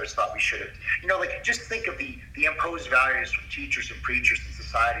because others thought we should have. Just think of the imposed values from teachers and preachers in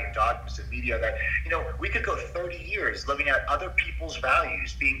society and dogmas and media that, we could go 30 years living out other people's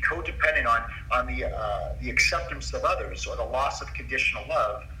values, being codependent on the acceptance of others or the loss of conditional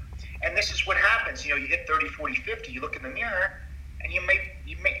love. And this is what happens. You hit 30, 40, 50, you look in the mirror, and you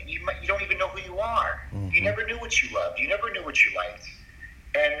don't even know who you are. Mm-hmm. You never knew what you loved. You never knew what you liked.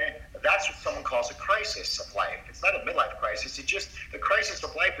 And that's what someone calls a crisis of life. It's not a midlife crisis. The crisis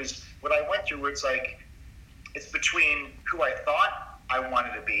of life is what I went through, where it's between who I thought I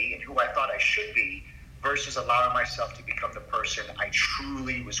wanted to be and who I thought I should be versus allowing myself to become the person I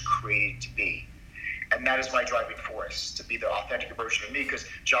truly was created to be. And that is my driving force, to be the authentic version of me. Because,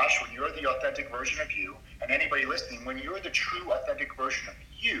 Josh, when you're the authentic version of you, and anybody listening, when you're the true authentic version of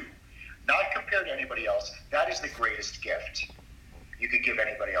you, not compared to anybody else, that is the greatest gift you could give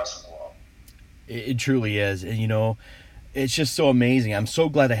anybody else in the world. It truly is. And, you know, it's just so amazing. I'm so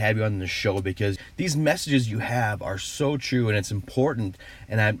glad to have you on the show, because these messages you have are so true and it's important.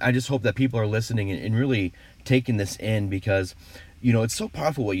 And I just hope that people are listening and really taking this in, because, you know, it's so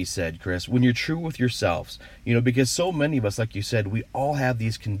powerful what you said, Chris, when you're true with yourselves, you know, because so many of us, like you said, we all have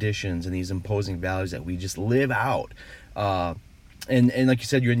these conditions and these imposing values that we just live out. And like you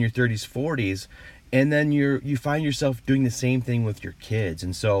said, you're in your 30s, 40s, and then you find yourself doing the same thing with your kids.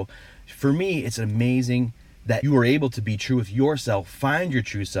 And so for me, it's amazing that you were able to be true with yourself, find your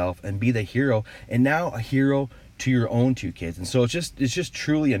true self, and be the hero, and now a hero to your own two kids. And so it's just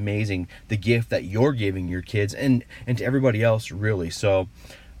truly amazing, the gift that you're giving your kids and to everybody else, really. So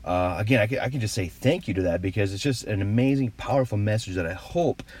again, I can just say thank you to that, because it's just an amazing, powerful message that I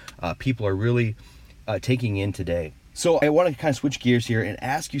hope people are really taking in today. So I want to kind of switch gears here and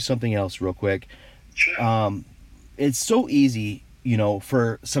ask you something else real quick. Sure. It's so easy, you know,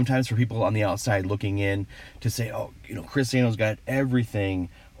 sometimes for people on the outside looking in to say, oh, you know, Chris Sano's got everything,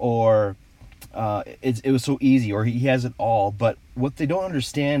 or it was so easy, or he has it all. But what they don't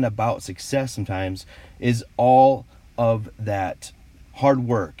understand about success sometimes is all of that hard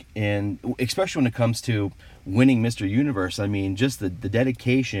work, and especially when it comes to winning Mr. Universe. I mean, just the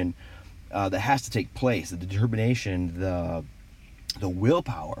dedication that has to take place, the determination, the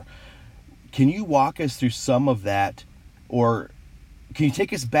willpower. Can you walk us through some of that, or can you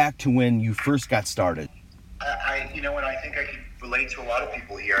take us back to when you first got started? You know, and I think I can relate to a lot of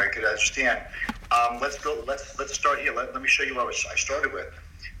people here. I could understand. Let's start here. Let me show you what I started with.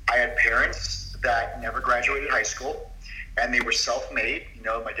 I had parents that never graduated high school, and they were self-made. You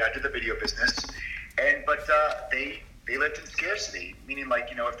know, my dad did the video business, but they lived in scarcity, meaning, like,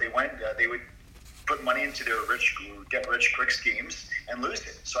 you know, if they went, they would put money into their get rich quick schemes and lose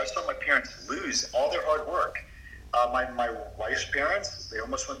it. So I saw my parents lose all their hard work. My wife's parents, they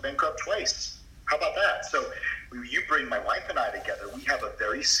almost went bankrupt twice. How about that? So you bring my wife and I together, we have a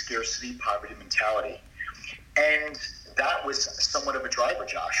very scarcity poverty mentality. And that was somewhat of a driver,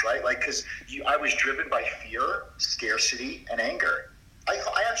 Josh, right? Like, because I was driven by fear, scarcity, and anger.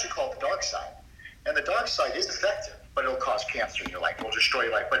 I actually call it the dark side. And the dark side is effective, but it'll cause cancer in your life. It'll destroy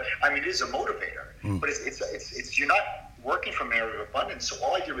your life. But I mean, it is a motivator. But it's you're not working from an area of abundance. So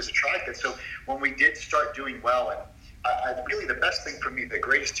all I did was attract it. So when we did start doing well, and I really, the best thing for me, the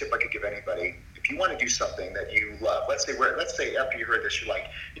greatest tip I could give anybody, if you want to do something that you love, let's say after you heard this, you're like,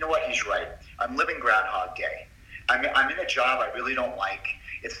 you know what, he's right. I'm living Groundhog Day. I'm in a job I really don't like.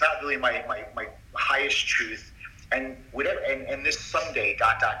 It's not really my highest truth. And whatever, and this someday, ...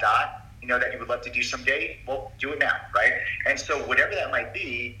 you know, that you would love to do someday, well, do it now, right? And so whatever that might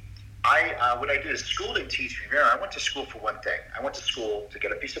be, what I did is school didn't teach me. Remember, I went to school for one thing. I went to school to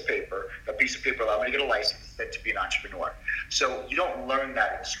get a piece of paper. That piece of paper allowed me to get a license, then to be an entrepreneur. So you don't learn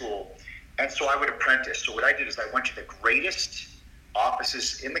that in school. And so I would apprentice. So what I did is I went to the greatest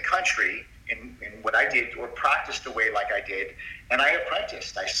offices in the country in what I did, or practiced the way like I did, and I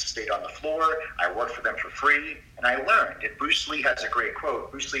apprenticed. I stayed on the floor, I worked for them for free, and I learned. And Bruce Lee has a great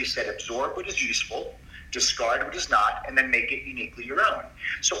quote. Bruce Lee said, absorb what is useful, discard what is not, and then make it uniquely your own.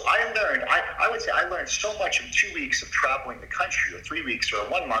 So I learned, I would say I learned so much in 2 weeks of traveling the country, or 3 weeks, or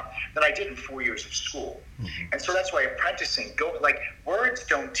 1 month, than I did in 4 years of school. Mm-hmm. And so that's why apprenticing, words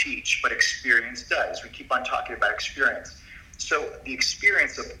don't teach, but experience does. We keep on talking about experience. So the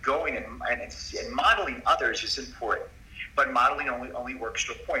experience of going and modeling others is important. But modeling only works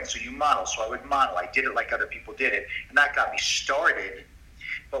to a point. So you model. So I would model. I did it like other people did it. And that got me started.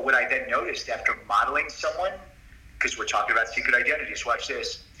 But what I then noticed after modeling someone, because we're talking about secret identities, watch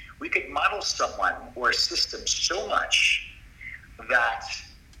this. We could model someone or a system so much that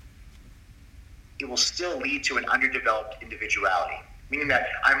it will still lead to an underdeveloped individuality. Meaning that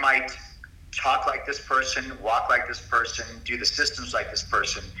I might talk like this person, walk like this person, do the systems like this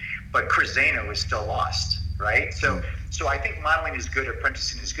person, but Chris Zano is still lost, right? So I think modeling is good,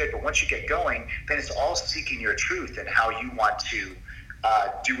 apprenticing is good, but once you get going, then it's all seeking your truth and how you want to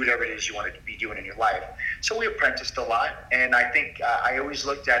do whatever it is you want to be doing in your life. So we apprenticed a lot, and I think I always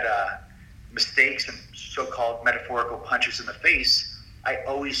looked at mistakes and so-called metaphorical punches in the face. I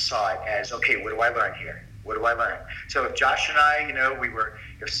always saw it as, okay, what do I learn here? What do I learn? So if Josh and I, we were,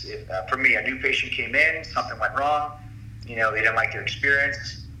 for me, a new patient came in, something went wrong, they didn't like their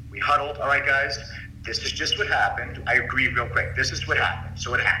experience. We huddled. All right, guys, this is just what happened. I agree real quick. This is what happened.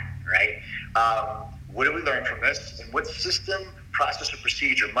 So it happened, right? What do we learn from this? And what system, process, or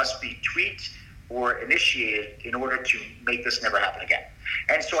procedure must be tweaked or initiated in order to make this never happen again.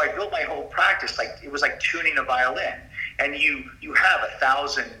 And so I built my whole practice like it was like tuning a violin. And you have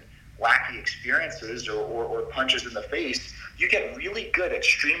 1,000 wacky experiences or punches in the face. You get really good at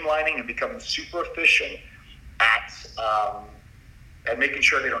streamlining and becoming super efficient at making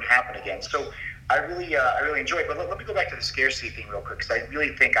sure they don't happen again. So I really enjoy it. But let me go back to the scarcity thing real quick, because I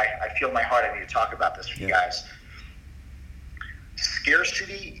really think I feel my heart. I need to talk about this with you guys.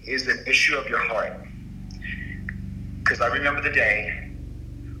 Scarcity is an issue of your heart. Because I remember the day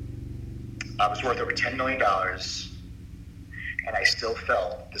I was worth over $10 million, and I still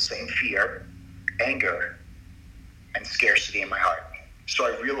felt the same fear, anger, and scarcity in my heart. So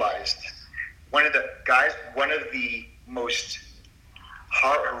I realized one of the most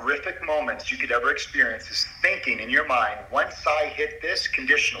horrific moments you could ever experience is thinking in your mind, once I hit this,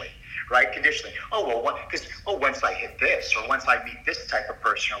 conditionally, right? Conditionally. Once I hit this, or once I meet this type of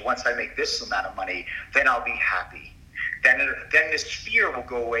person, or once I make this amount of money, then I'll be happy. Then this fear will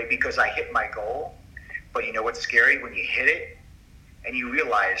go away because I hit my goal. But you know what's scary? When you hit it and you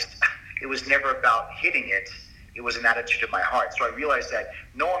realized it was never about hitting it, it was an attitude of my heart. So I realized that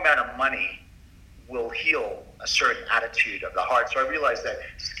no amount of money will heal a certain attitude of the heart. So I realized that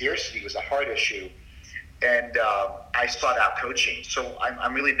scarcity was a heart issue, and I sought out coaching. So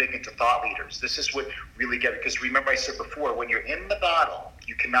I'm really big into thought leaders. This is what really gets it, because remember I said before, when you're in the bottle,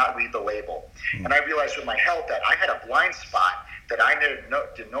 you cannot read the label. And I realized with my health that I had a blind spot that I didn't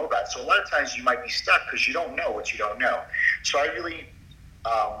know about. So a lot of times you might be stuck because you don't know what you don't know. So I really,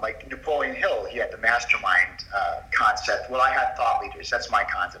 like Napoleon Hill, he had the mastermind concept. Well, I had thought leaders. That's my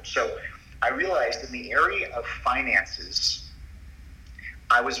concept. So I realized in the area of finances,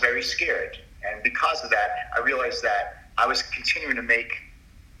 I was very scared. And because of that, I realized that I was continuing to make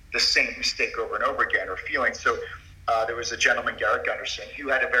the same mistake over and over again, or feeling. So there was a gentleman, Garrett Gunderson, who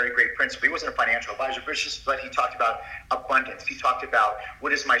had a very great principle. He wasn't a financial advisor, but he talked about abundance. He talked about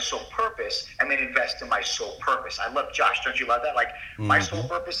what is my sole purpose, and then invest in my sole purpose. I love, Josh, don't you love that? Like, my sole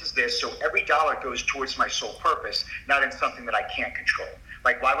purpose is this, so every dollar goes towards my sole purpose, not in something that I can't control.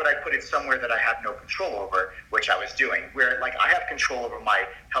 Like, why would I put it somewhere that I have no control over, which I was doing, where, like, I have control over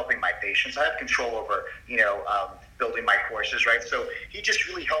helping my patients. I have control over, building my courses, right? So he just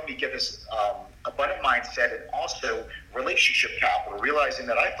really helped me get this abundant mindset, and also relationship capital, realizing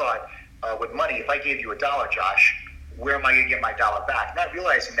that I thought with money, if I gave you $1, Josh, where am I going to get my dollar back? Not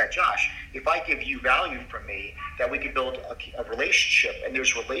realizing that, Josh, if I give you value from me, that we can build a relationship, and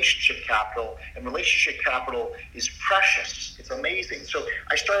there's relationship capital, and relationship capital is precious. It's amazing. So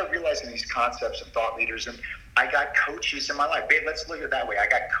I started realizing these concepts of thought leaders, and I got coaches in my life. Babe, let's look at it that way. I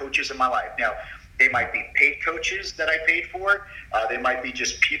got coaches in my life. Now, they might be paid coaches that I paid for. They might be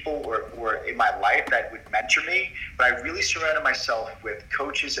just people or in my life that would mentor me. But I really surrounded myself with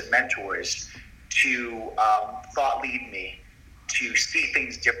coaches and mentors to thought lead me to see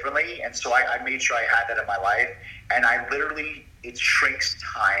things differently. And so I made sure I had that in my life. And it shrinks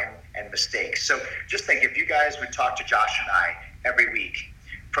time and mistakes. So just think, if you guys would talk to Josh and I every week,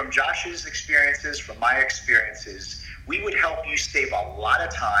 from Josh's experiences, from my experiences, we would help you save a lot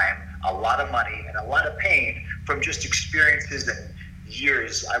of time, a lot of money, and a lot of pain from just experiences and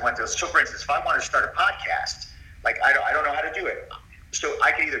years I went through. So for instance, if I wanted to start a podcast, like I don't know how to do it. So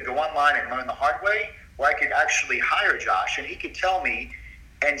I could either go online and learn the hard way, or I could actually hire Josh, and he could tell me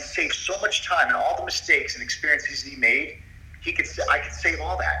and save so much time, and all the mistakes and experiences he made, I could save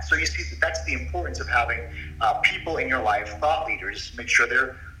all that. So you see, that's the importance of having people in your life, thought leaders, make sure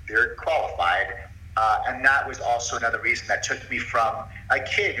they're qualified. And that was also another reason that took me from a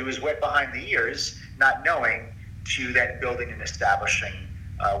kid who was wet behind the ears, not knowing, to then building and establishing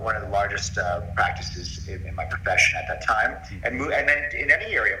one of the largest practices in my profession at that time. And then in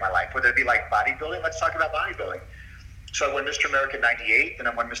any area of my life, whether it be like bodybuilding, let's talk about bodybuilding. So I won Mr. America in 98, then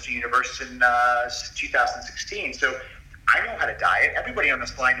I won Mr. Universe in 2016. So I know how to diet. Everybody on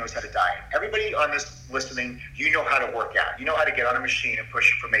this line knows how to diet. Everybody on this listening, you know how to work out. You know how to get on a machine and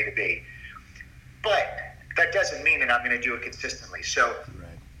push it from A to B. But that doesn't mean that I'm going to do it consistently. So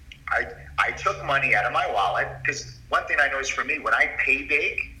I took money out of my wallet, because one thing I know is, for me, when I pay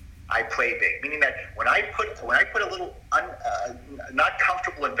big, I play big. Meaning that when I put a little not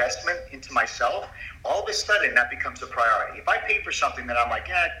comfortable investment into myself, all of a sudden that becomes a priority. If I pay for something that I'm like,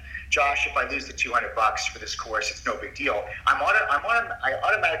 Josh, if I lose the $200 for this course, it's no big deal. I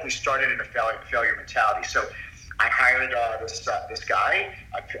automatically started in a failure mentality. So I hired this guy.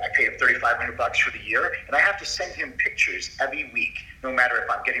 I paid him $3,500 for the year, and I have to send him pictures every week, no matter if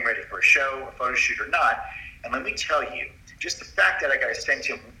I'm getting ready for a show, a photo shoot, or not. And let me tell you, just the fact that I got to send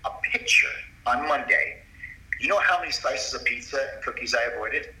him a picture on Monday, you know how many slices of pizza and cookies I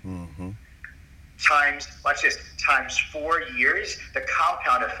avoided? times, watch this, times 4 years, the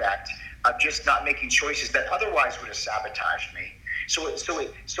compound effect of just not making choices that otherwise would have sabotaged me. So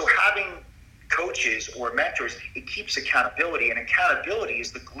having coaches or mentors, it keeps accountability, and accountability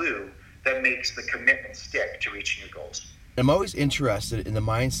is the glue that makes the commitment stick to reaching your goals. I'm always interested in the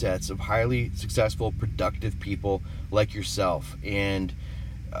mindsets of highly successful, productive people like yourself. And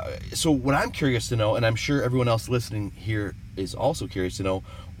so what I'm curious to know, and I'm sure everyone else listening here is also curious to know,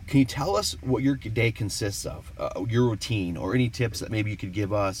 can you tell us what your day consists of, your routine, or any tips that maybe you could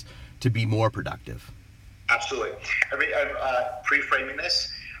give us to be more productive? Absolutely. I'm pre-framing this.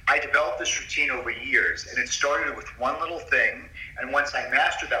 I developed this routine over years, and it started with one little thing. And once I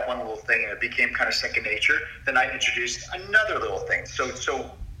mastered that one little thing and it became kind of second nature, then I introduced another little thing. So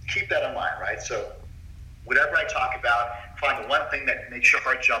keep that in mind, right? So whatever I talk about, find the one thing that makes your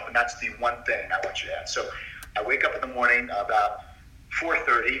heart jump, and that's the one thing I want you to have. So I wake up in the morning about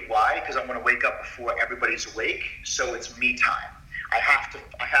 4:30. Why? Because I'm going to wake up before everybody's awake, so it's me time. I have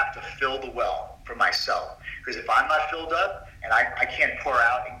to fill the well for myself, because if I'm not filled up, and I can't pour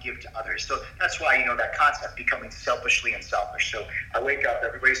out and give to others. So that's why, that concept, becoming selfishly unselfish. So I wake up,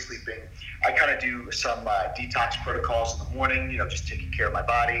 everybody's sleeping. I kind of do some detox protocols in the morning, just taking care of my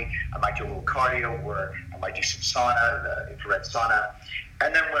body. I might do a little cardio, or I might do some sauna, the infrared sauna.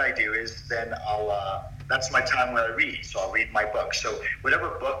 And then what I do is then that's my time where I read. So I'll read my book. So whatever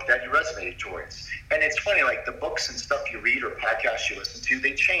book that you resonated towards. And it's funny, like the books and stuff you read or podcasts you listen to,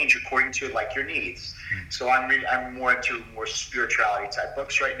 they change according to like your needs. So I'm more into more spirituality type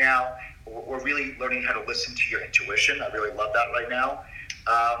books right now, or really learning how to listen to your intuition. I really love that right now.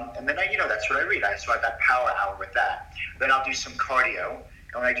 And then that's what I read. So I have that power hour with that. Then I'll do some cardio.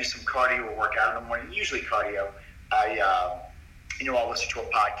 And when I do some cardio or workout in the morning, usually cardio, I'll listen to a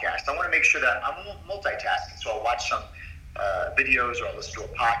podcast. I want to make sure that I'm multitasking. So I'll watch some videos, or I'll listen to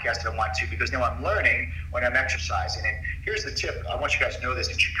a podcast if I want to, because now I'm learning when I'm exercising. And here's the tip. I want you guys to know this.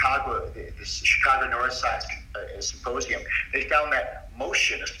 In Chicago, the Chicago Neuroscience Symposium, they found that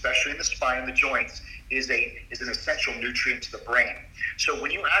motion, especially in the spine and the joints, is an essential nutrient to the brain. So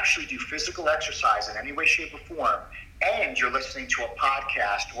when you actually do physical exercise in any way, shape, or form, and you're listening to a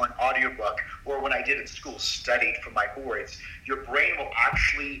podcast or an audiobook, or when I did in school, studied for my boards, your brain will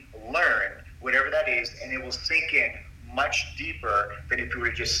actually learn whatever that is, and it will sink in much deeper than if you were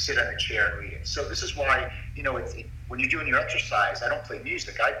to just sit on a chair and read it. So this is why, when you're doing your exercise, I don't play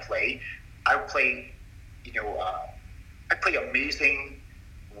music. I play amazing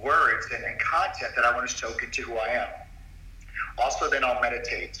words and content that I want to soak into who I am. Also, then I'll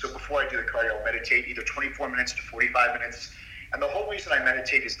meditate. So before I do the cardio, I'll meditate either 24 minutes to 45 minutes. And the whole reason I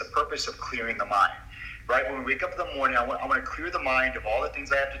meditate is the purpose of clearing the mind, right? When we wake up in the morning, I want to clear the mind of all the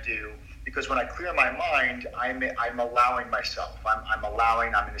things I have to do, because when I clear my mind, I'm allowing myself. I'm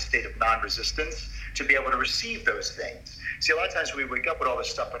in a state of non-resistance to be able to receive those things. See, a lot of times we wake up with all this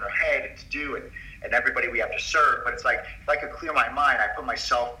stuff in our head and to do, and everybody we have to serve, but it's like, if I could clear my mind, I put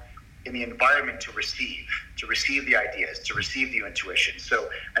myself in the environment to receive the ideas, to receive the intuition. So,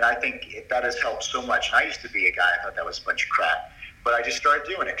 and I think that has helped so much. And I used to be a guy, I thought that was a bunch of crap, but I just started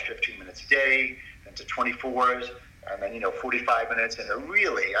doing it 15 minutes a day, then to 24, and then, 45 minutes. And it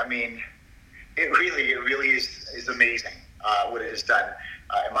really is amazing what it has done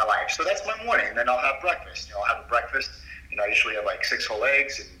in my life. So that's my morning. And then I'll have breakfast. I'll have a breakfast. I usually have like 6 whole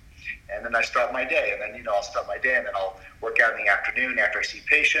eggs, and then I start my day. And then, I'll start my day, and then I'll work out in the afternoon after I see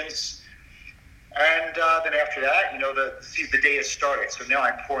patients. And then after that, the day has started. So now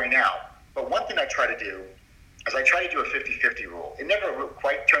I'm pouring out. But one thing I try to do is I try to do a 50-50 rule. It never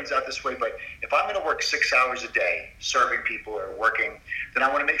quite turns out this way, but if I'm going to work 6 hours a day serving people or working, then I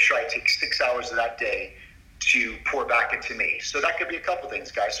want to make sure I take 6 hours of that day to pour back into me. So that could be a couple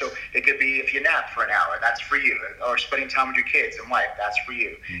things, guys. So it could be if you nap for an hour, that's for you. Or spending time with your kids and wife, that's for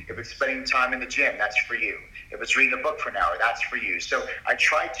you. If it's spending time in the gym, that's for you. If it's reading a book for an hour, that's for you. So I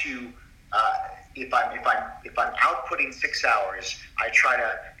try to, if I'm outputting 6 hours, I try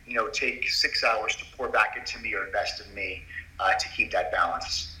to, take 6 hours to pour back into me or invest in me to keep that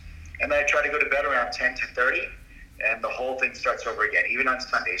balance. And then I try to go to bed around 10-30, and the whole thing starts over again, even on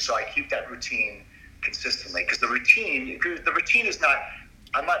Sunday. So I keep that routine consistently, because the routine is not,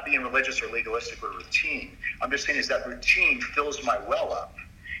 I'm not being religious or legalistic with routine. I'm just saying is that routine fills my well up.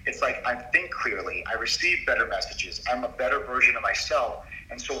 It's like I think clearly, I receive better messages, I'm a better version of myself,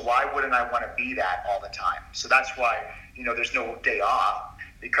 and so why wouldn't I want to be that all the time? So that's why, there's no day off,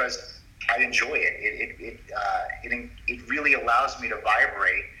 because I enjoy it. It really allows me to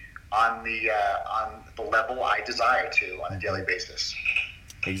vibrate on the level I desire to on a daily basis.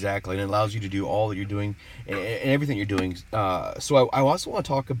 Exactly, and it allows you to do all that you're doing and everything you're doing. So I also want to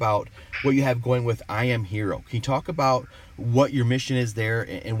talk about what you have going with I Am Hero. Can you talk about what your mission is there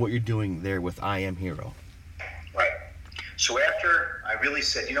and what you're doing there with I Am Hero? Right. So after I really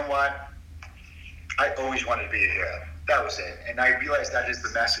said, you know what, I always wanted to be a hero. That was it. And I realized that is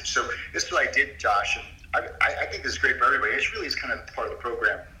the message. So this is what I did, Josh. And I think this is great for everybody. It really is kind of part of the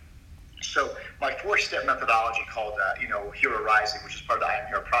program. So my 4-step methodology called, Hero Rising, which is part of the I Am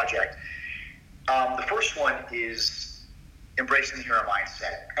Hero project. The first one is embracing the hero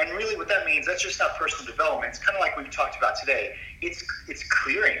mindset. And really what that means, that's just not personal development. It's kind of like what we talked about today. It's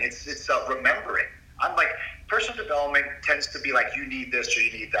clearing. It's remembering. I'm like, personal development tends to be like, you need this or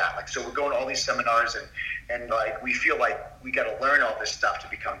you need that. Like, so we're going to all these seminars and like, we feel like we got to learn all this stuff to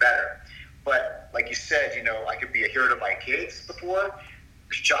become better. But like you said, I could be a hero to my kids before.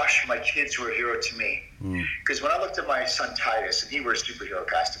 Josh, my kids were a hero to me. Because when I looked at my son Titus, and he wears superhero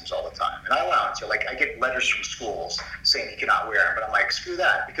costumes all the time, and I allow him to, like, I get letters from schools saying he cannot wear them, but I'm like, screw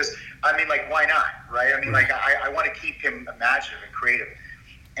that, because, why not, right? I want to keep him imaginative and creative.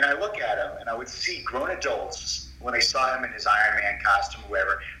 And I look at him, and I would see grown adults, when they saw him in his Iron Man costume or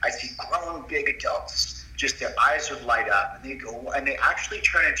whatever, I'd see grown, big adults, just their eyes would light up, and they actually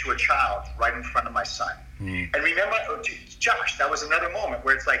turn into a child right in front of my son. And remember, Josh, that was another moment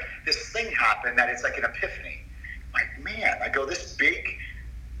where it's like this thing happened that it's like an epiphany. Like, man, this big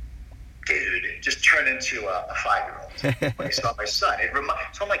dude just turned into a 5-year-old when he saw my son.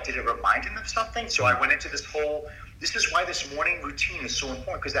 So I'm like, did it remind him of something? So I went into this is why this morning routine is so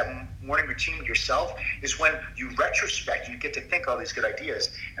important, because that morning routine with yourself is when you retrospect and you get to think all these good ideas.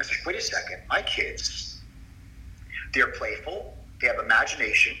 And I was like, wait a second, my kids, they're playful, they have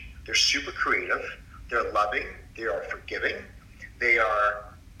imagination, they're super creative, they're loving, they are forgiving, they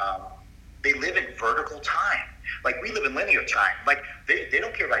live in vertical time. Like, we live in linear time. Like, they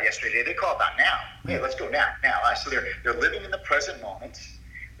don't care about yesterday, they call about now. Hey, let's go now. So they're living in the present moment.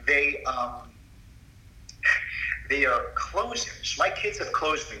 They are closers. My kids have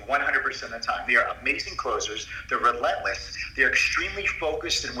closed me 100% of the time. They are amazing closers. They're relentless. They're extremely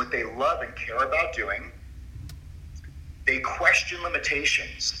focused in what they love and care about doing. They question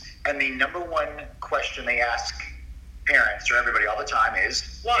limitations. And the number one question they ask parents or everybody all the time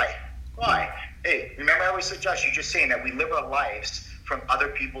is, why? Why? Hey, remember I always said, Josh, you're just saying that we live our lives from other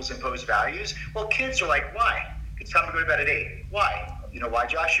people's imposed values? Well, kids are like, why? It's time to go to bed at 8. Why? You know why,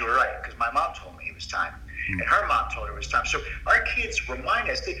 Josh? You were right, because my mom told me it was time. And her mom told her it was time. So our kids remind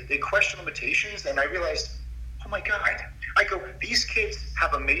us, they question limitations, and I realized, oh my God. I go, these kids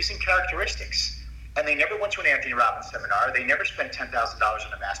have amazing characteristics. And they never went to an Anthony Robbins seminar. They never spent $10,000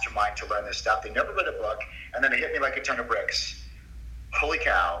 on a mastermind to learn this stuff. They never read a book. And then they hit me like a ton of bricks. Holy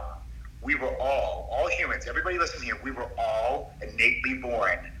cow. We were all humans, everybody listening here, we were all innately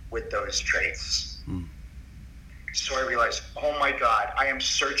born with those traits. So I realized, oh my God, I am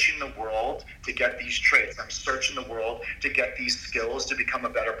searching the world to get these traits. I'm searching the world to get these skills to become a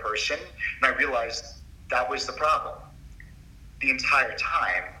better person. And I realized that was the problem. The entire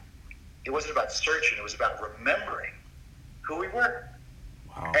time, it wasn't about searching, it was about remembering who we were.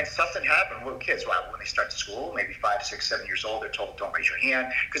 Wow. And something happened with kids. Well, when they start school, maybe 5, 6, 7 years old, they're told, don't raise your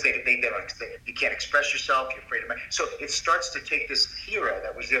hand, because you can't express yourself, you're afraid of. So it starts to take this hero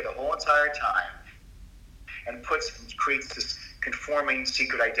that was there the whole entire time and creates this conforming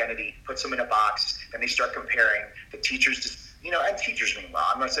secret identity, puts them in a box, and they start comparing. The teachers just, and teachers mean well.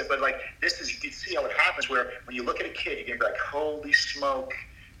 I'm not saying, but like, this is, you can see how it happens where when you look at a kid, you can be like, holy smoke,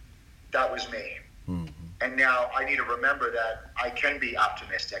 that was me. And now I need to remember that I can be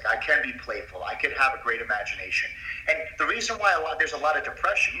optimistic, I can be playful, I can have a great imagination. And the reason why there's a lot of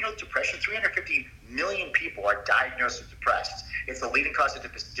depression, depression, 350 million people are diagnosed with depressed. It's the leading cause of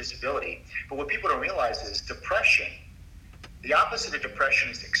disability. But what people don't realize is depression, the opposite of depression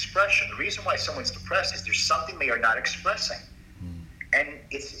is expression. The reason why someone's depressed is there's something they are not expressing. And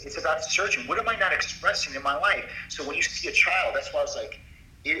it's about searching. What am I not expressing in my life? So when you see a child, that's why I was like,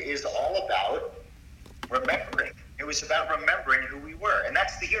 it is all about remembering. It was about remembering who we were, and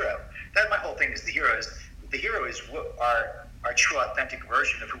that's the hero. That's my whole thing. Is the hero is what our true, authentic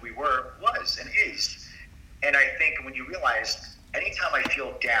version of who we was and is. And I think when you realize, anytime I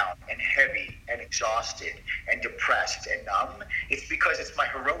feel down and heavy and exhausted and depressed and numb, it's because it's my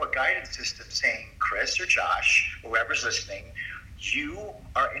heroic guidance system saying, Chris or Josh, whoever's listening, you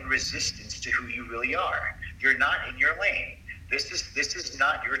are in resistance to who you really are. You're not in your lane. This is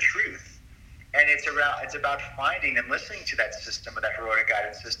not your truth. And it's about finding and listening to that system, or that heroic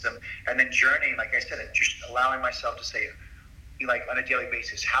guidance system, and then journeying, like I said, and just allowing myself to say, like on a daily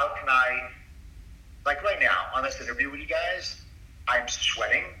basis, how can I, like right now, on this interview with you guys, I'm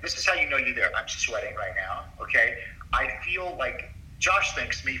sweating. This is how you know you're there. I'm sweating right now, okay? I feel like Josh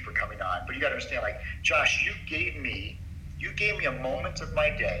thanks me for coming on, but you got to understand, like, Josh, you gave me a moment of my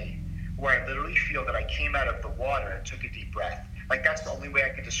day where I literally feel that I came out of the water and took a deep breath. Like, that's the only way I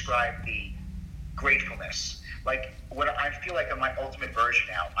could describe the gratefulness. Like, when I feel like I'm my ultimate version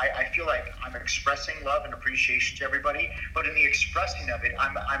now, I feel like I'm expressing love and appreciation to everybody, but in the expressing of it,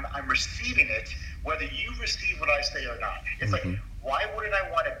 I'm receiving it, whether you receive what I say or not. It's like, why wouldn't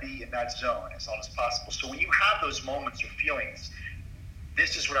I want to be in that zone as long as possible? So when you have those moments or feelings,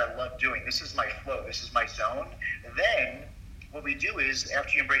 this is what I love doing. This is my flow. This is my zone. Then what we do is,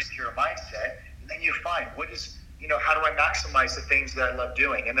 after you embrace the hero mindset, then you find how do I maximize the things that I love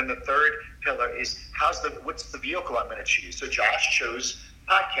doing? And then the third pillar is what's the vehicle I'm going to choose? So Josh chose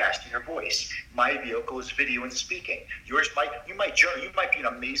podcasting or voice. My vehicle is video and speaking. You might journal. You might be an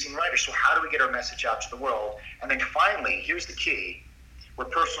amazing writer. So how do we get our message out to the world? And then finally, here's the key, where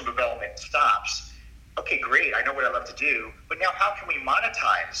personal development stops. Okay, great. I know what I love to do, but now how can we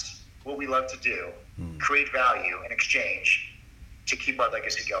monetize what we love to do, create value in exchange to keep our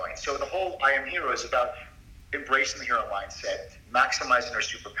legacy going? So the whole I Am Hero is about embracing the hero mindset, maximizing our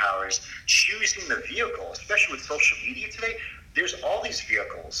superpowers, choosing the vehicle, especially with social media today. There's all these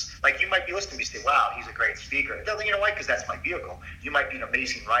vehicles. Like, you might be listening to me say, wow, he's a great speaker. You know why? Because that's my vehicle. You might be an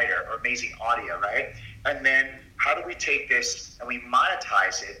amazing writer or amazing audio, right? And then how do we take this and we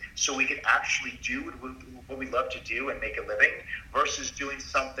monetize it so we can actually do what we love to do and make a living versus doing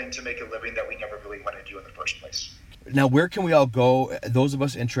something to make a living that we never really want to do in the first place? Now, where can we all go, those of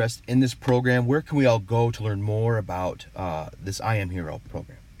us interested in this program, where can we all go to learn more about this I Am Hero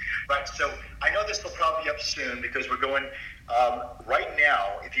program? Right, so I know this will probably be up soon because we're going, right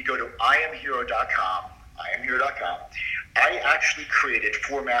now, if you go to iamhero.com, I actually created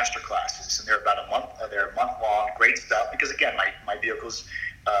 4 masterclasses, and they're about a month long, great stuff, because again, my vehicle's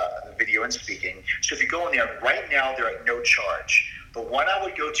video and speaking. So if you go in there, right now, they're at no charge. The one I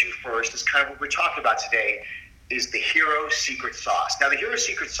would go to first is kind of what we're talking about today, is the hero secret sauce. Now, the hero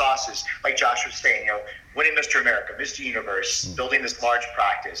secret sauce is, like Josh was saying, winning Mr. America, Mr. Universe, building this large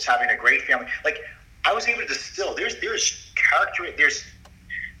practice, having a great family. Like, I was able to distill. There's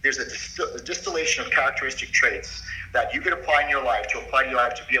a distillation of characteristic traits that you could apply in your life to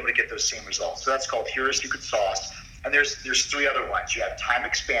be able to get those same results. So that's called hero secret sauce. And there's 3 other ones. You have time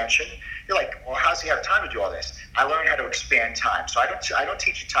expansion. You're like, well, how does he have time to do all this? I learned how to expand time. So I don't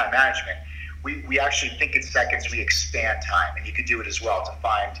teach you time management. We actually think in seconds, we expand time, and you can do it as well to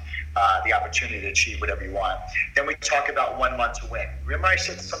find the opportunity to achieve whatever you want. Then we talk about 1 month to win. Remember I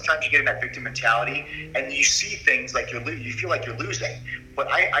said sometimes you get in that victim mentality and you see things like you feel like you're losing. But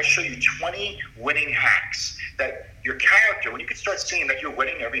I show you 20 winning hacks that your character, when you can start seeing that you're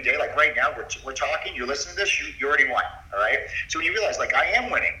winning every day, like right now we're talking, you're listening to this, you already won, all right? So when you realize, like, I am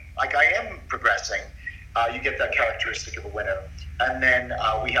winning, like I am progressing, you get that characteristic of a winner. And then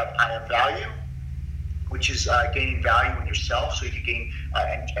we have I Am Value, which is gaining value in yourself so you can gain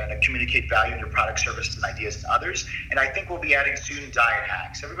and communicate value in your product, services, and ideas to others. And I think we'll be adding soon diet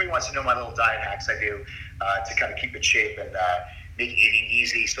hacks. Everybody wants to know my little diet hacks I do to kind of keep in shape and make eating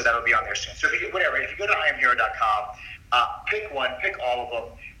easy. So that'll be on there soon. So if you go to iamhero.com, pick all of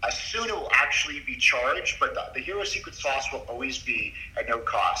them. Soon it will actually be charged, but the Hero Secret Sauce will always be at no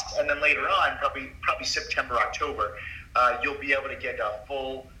cost. And then later on, probably September, October, you'll be able to get a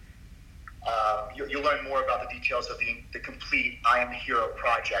full. You'll learn more about the details of the complete I Am Hero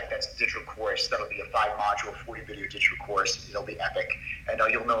project. That's a digital course. That'll be a 5-module, 40-video digital course. It'll be epic, and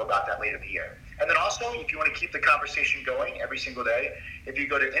you'll know about that later in the year. And then also, if you want to keep the conversation going every single day, if you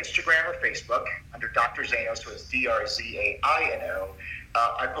go to Instagram or Facebook under Dr. Zaino, so it's DrZaino,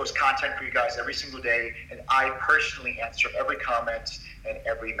 I post content for you guys every single day, and I personally answer every comment and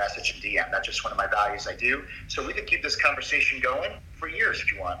every message and DM. That's just one of my values I do. So we can keep this conversation going for years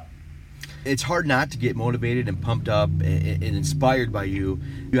if you want. It's hard not to get motivated and pumped up and inspired by you.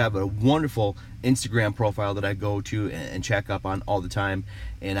 You have a wonderful Instagram profile that I go to and check up on all the time.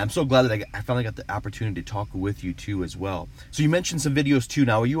 And I'm so glad that I finally got the opportunity to talk with you too as well. So you mentioned some videos too.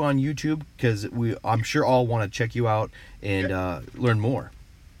 Now, are you on YouTube? Because I'm sure all want to check you out and learn more.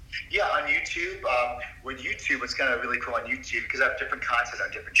 Yeah, on YouTube. With YouTube, it's kind of really cool on YouTube because I have different content on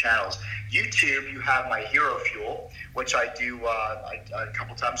different channels. YouTube, you have my Hero Fuel, which I do a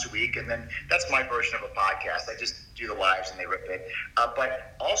couple times a week, and then that's my version of a podcast. I just do the lives and they rip it.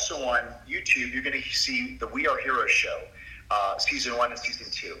 But also on YouTube, you're going to see the We Are Heroes show, season 1 and season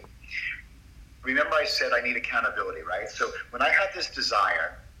 2. Remember I said I need accountability, right? So when I had this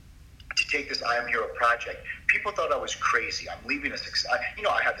desire to take this I Am Hero project, people thought I was crazy. I'm leaving I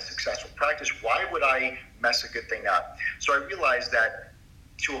had the successful practice. Why would I mess a good thing up? So I realized that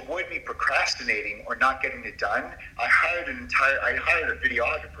to avoid me procrastinating or not getting it done, I hired a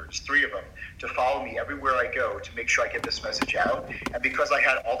videographer, there's 3 of them, to follow me everywhere I go to make sure I get this message out. And because I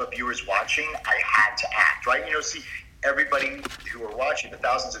had all the viewers watching, I had to act, right? See, everybody who were watching, the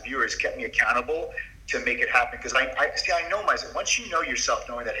thousands of viewers, kept me accountable to make it happen. Because I know myself. Once you know yourself,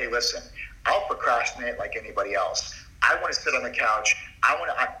 knowing that, hey, listen, I'll procrastinate like anybody else. I want to sit on the couch.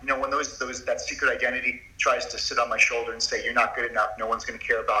 When that secret identity tries to sit on my shoulder and say, you're not good enough, no one's going to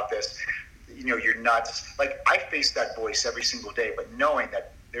care about this, you're nuts. Like, I face that voice every single day, but knowing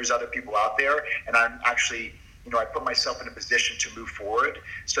that there's other people out there, and I'm actually, I put myself in a position to move forward.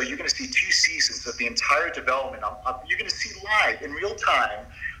 So you're going to see 2 seasons of the entire development. You're going to see live in real time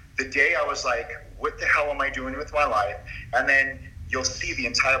the day I was like, what the hell am I doing with my life? And then you'll see the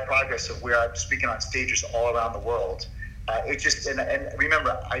entire progress of where I'm speaking on stages all around the world. And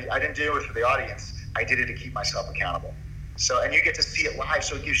remember, I didn't do it for the audience. I did it to keep myself accountable. So, and you get to see it live.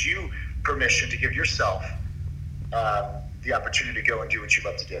 So it gives you permission to give yourself the opportunity to go and do what you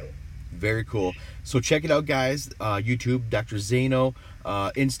love to do. Very cool. So check it out, guys. YouTube, Dr. Zaino,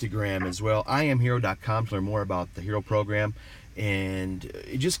 Instagram as well. IamHero.com to learn more about the Hero program. And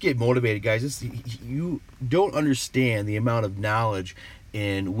just get motivated, guys. You don't understand the amount of knowledge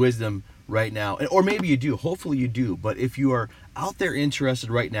and wisdom right now, or maybe you do. Hopefully you do. But if you are out there interested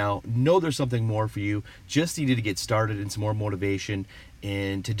right now, know there's something more for you. Just needed to get started and some more motivation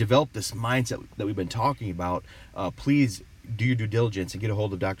and to develop this mindset that we've been talking about. Please do your due diligence and get a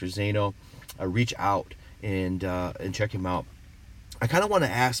hold of Dr. Zaino. Reach out and check him out. I kind of want to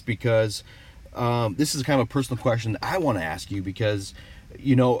ask because this is kind of a personal question that I want to ask you because,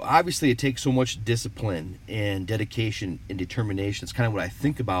 obviously it takes so much discipline and dedication and determination. It's kind of what I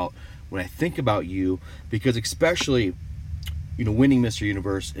think about when I think about you, because especially, winning Mr.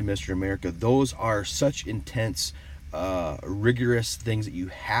 Universe and Mr. America, those are such intense, rigorous things that you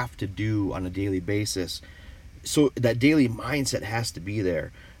have to do on a daily basis. So that daily mindset has to be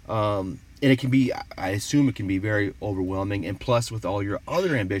there. And it can be, I assume it can be very overwhelming. And plus with all your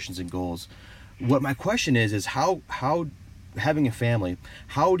other ambitions and goals, what my question is how having a family,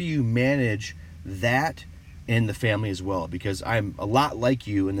 how do you manage that and the family as well? Because I'm a lot like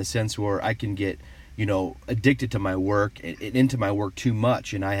you in the sense where I can get, addicted to my work and into my work too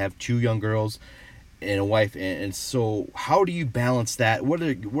much. And I have 2 young girls and a wife. And so how do you balance that?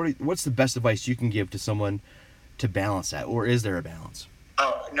 What's the best advice you can give to someone to balance that? Or is there a balance?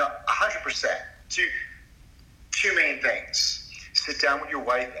 Oh, no, 100%. Two main things. Sit down with your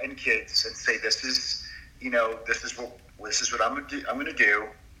wife and kids and say, this is what I'm going to do.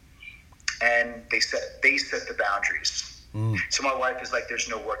 And they set the boundaries. So my wife is like, there's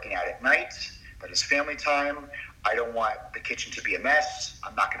no working out at night. That is family time. I don't want the kitchen to be a mess.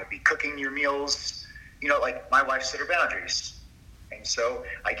 I'm not going to be cooking your meals. My wife set her boundaries. And so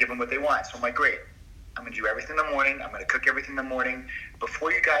I give them what they want. So I'm like, great. I'm going to do everything in the morning. I'm going to cook everything in the morning.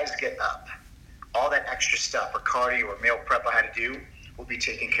 Before you guys get up, all that extra stuff or cardio or meal prep I had to do will be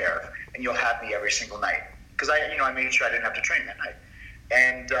taken care of. And you'll have me every single night. Because I made sure I didn't have to train that night.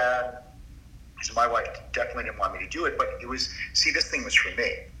 And so my wife definitely didn't want me to do it. But this thing was for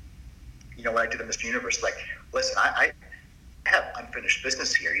me. When I did the Mr. Universe, like, listen, I have unfinished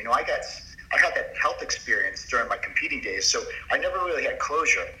business here. I had that health experience during my competing days, so I never really had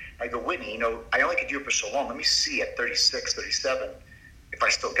closure. I go, Whitney, I only could do it for so long. Let me see at 36, 37 if I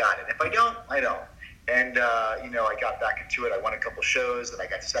still got it. If I don't, I don't. And, I got back into it. I won a couple shows, and I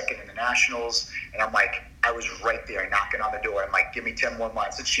got second in the nationals. And I'm like, I was right there knocking on the door. I'm like, give me 10 more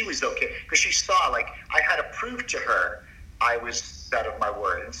months. And she was okay because she saw, like, I had to prove to her I was that of my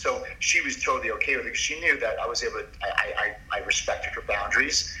word. And so she was totally okay with it because she knew that I was able to, I respected her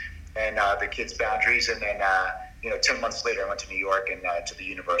boundaries and the kids' boundaries. And then, 10 months later, I went to New York and to the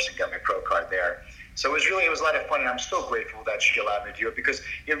Universe and got my pro card there. So it was a lot of fun, and I'm so grateful that she allowed me to do it because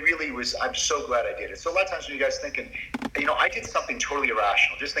it really was, I'm so glad I did it. So a lot of times when you guys thinking, I did something totally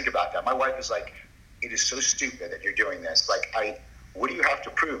irrational, just think about that. My wife is like, it is so stupid that you're doing this. Like, what do you have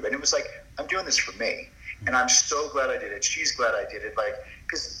to prove? And it was like, I'm doing this for me. And I'm so glad I did it. She's glad I did it.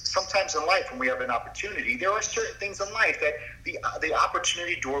 Because sometimes in life, when we have an opportunity, there are certain things in life that the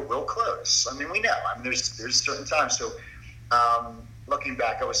opportunity door will close. I mean, we know. There's certain times. So looking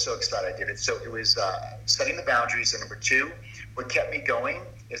back, I was so excited I did it. So it was setting the boundaries. And number 2, what kept me going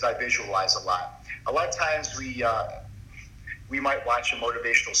is I visualize a lot. A lot of times we might watch a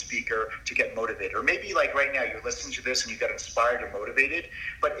motivational speaker to get motivated. Or maybe like right now, you're listening to this and you got inspired or motivated.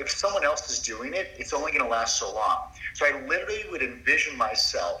 But if someone else is doing it, it's only going to last so long. So I literally would envision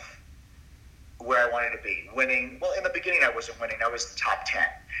myself where I wanted to be, winning. Well, in the beginning, I wasn't winning. I was top 10.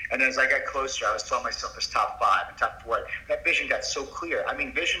 And as I got closer, I was telling myself as top 5 and top 4. That vision got so clear. I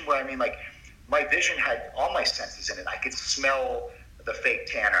mean, vision where, like, my vision had all my senses in it. I could smell the fake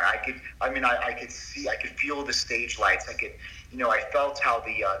tanner. I could see, I could feel the stage lights. I felt how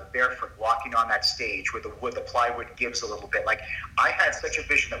the barefoot walking on that stage where the plywood gives a little bit. Like, I had such a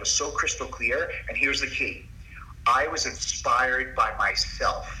vision that was so crystal clear. And here's the key. I was inspired by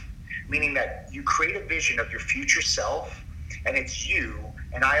myself, meaning that you create a vision of your future self, and it's you,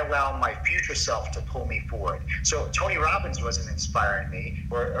 and I allow my future self to pull me forward. So Tony Robbins wasn't inspiring me,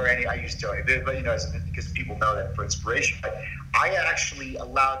 or any. I use Tony, but because people know that for inspiration. But I actually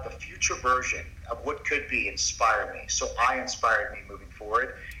allowed the future version of what could be inspire me. So I inspired me moving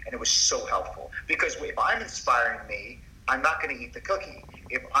forward, and it was so helpful. Because if I'm inspiring me, I'm not going to eat the cookie.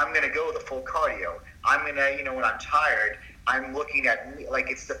 If I'm going to go the full cardio, I'm going to, when I'm tired, I'm looking at me, like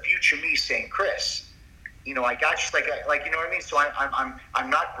it's the future me saying, Chris, I got you, like you know what I mean. So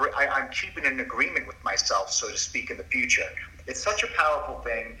I'm keeping an agreement with myself, so to speak, in the future. It's such a powerful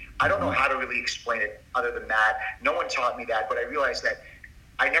thing. I don't know how to really explain it other than that. No one taught me that, but I realized that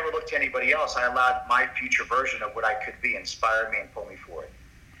I never looked to anybody else. I allowed my future version of what I could be inspire me and pull me forward.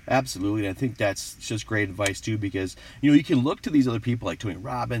 Absolutely. And I think that's just great advice too, because you can look to these other people like Tony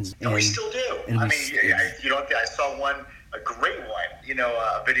Robbins, and we still do. I saw a great one,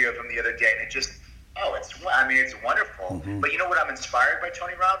 a video from the other day, and it just, it's wonderful. Mm-hmm. But you know what? I'm inspired by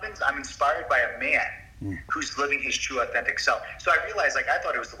Tony Robbins. I'm inspired by a man who's living his true, authentic self. So I realized, I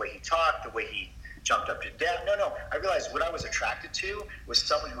thought it was the way he talked, the way he jumped up to death. No. I realized what I was attracted to was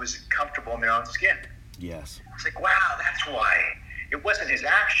someone who was comfortable in their own skin. Yes. It's like, wow, that's why. It wasn't his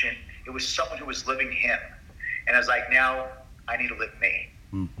action. It was someone who was living him. And I was like, now I need to live me.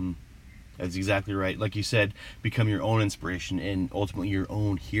 Mm-hmm. That's exactly right. Like you said, become your own inspiration and ultimately your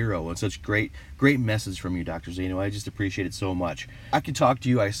own hero. And such great message from you, Dr. Zaino. I just appreciate it so much. I could talk to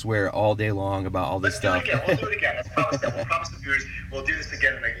you, I swear, all day long about all this stuff. We'll do it again. Let's promise that. We'll promise the viewers we'll do this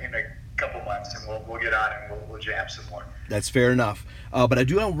again in a couple months, and we'll get on and we'll jam some more. That's fair enough. But I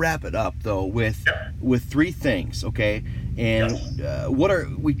do want to wrap it up though with 3 things, okay? And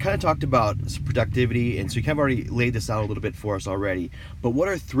we kind of talked about productivity, and so you kind of already laid this out a little bit for us already. But what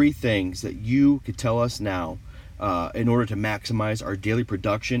are 3 things that you could tell us now in order to maximize our daily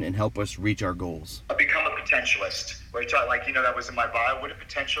production and help us reach our goals? Become a potentialist. Where that was in my bio. What a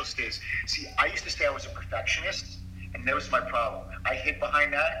potentialist is. See, I used to say I was a perfectionist, and that was my problem. I hid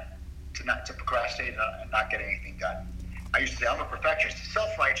behind that to procrastinate and not get anything done. I used to say I'm a perfectionist,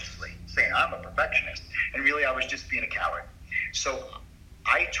 self-righteously saying I'm a perfectionist, and really I was just being a coward. So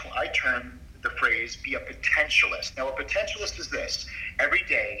I term the phrase be a potentialist. Now, a potentialist is this: every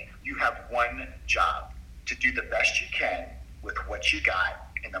day you have one job, to do the best you can with what you got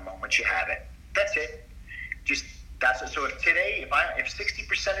in the moment you have it. That's it. That's it. So if today, if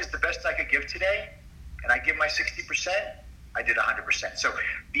 60% is the best I could give today, and I give my 60%, I did 100%. So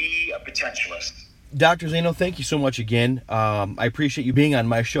be a potentialist. Dr. Zaino, thank you so much again. I appreciate you being on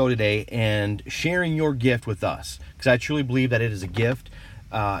my show today and sharing your gift with us, because I truly believe that it is a gift,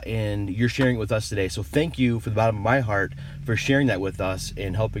 and you're sharing it with us today. So thank you from the bottom of my heart for sharing that with us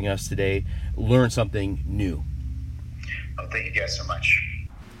and helping us today learn something new. Oh, thank you guys so much.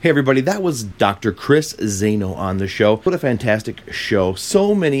 Hey everybody, that was Dr. Chris Zaino on the show. What a fantastic show.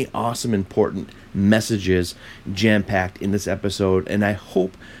 So many awesome, important messages jam-packed in this episode, and I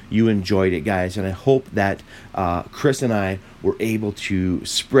hope you enjoyed it, guys, and I hope that Chris and I were able to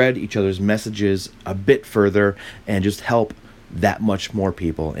spread each other's messages a bit further and just help that much more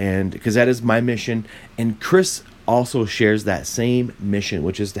people, and because that is my mission, and Chris also shares that same mission,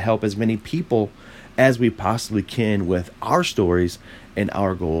 which is to help as many people as we possibly can with our stories and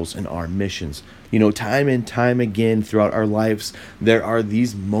our goals and our missions. Time and time again throughout our lives, there are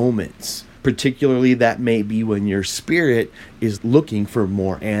these moments, particularly that may be when your spirit is looking for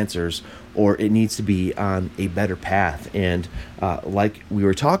more answers, or it needs to be on a better path. And like we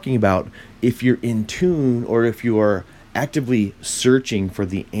were talking about, if you're in tune, or if you are actively searching for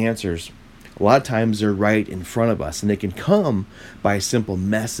the answers, a lot of times they're right in front of us, and they can come by a simple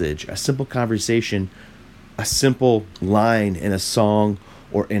message, a simple conversation, a simple line in a song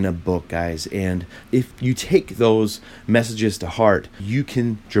or in a book, guys. And if you take those messages to heart, you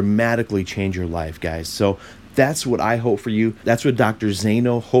can dramatically change your life, guys. So that's what I hope for you. That's what Dr.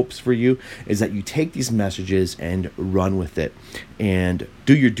 Zaino hopes for you, is that you take these messages and run with it and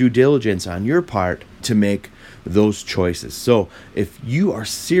do your due diligence on your part to make those choices. So if you are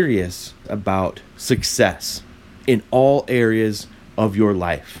serious about success in all areas of your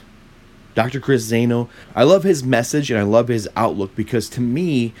life, Dr. Chris Zano, I love his message and I love his outlook because to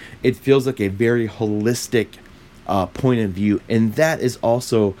me, it feels like a very holistic point of view. And that is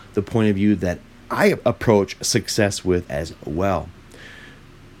also the point of view that I approach success with as well.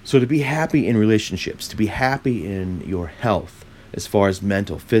 So to be happy in relationships, to be happy in your health, as far as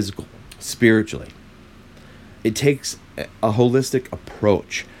mental, physical, spiritually, it takes a holistic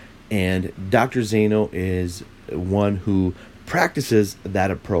approach. And Dr. Zano is one who practices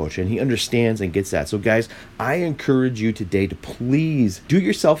that approach, and he understands and gets that. So guys, I encourage you today to please do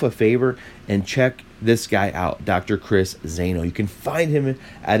yourself a favor and check this guy out, Dr. Chris Zano. You can find him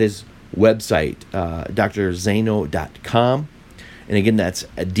at his website, drzano.com. And again, that's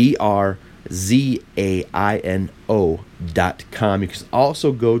DRZAINO.com. You can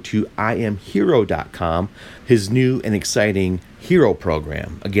also go to IamHero.com, his new and exciting hero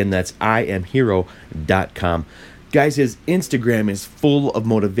program. Again, that's IamHero.com. Guys, his Instagram is full of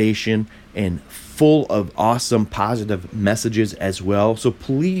motivation and full of awesome positive messages as well. So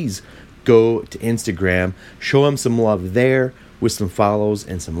please go to Instagram, show him some love there with some follows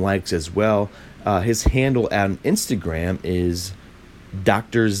and some likes as well. His handle on Instagram is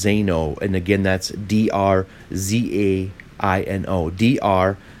Dr. Zano. And again, that's DRZAINO.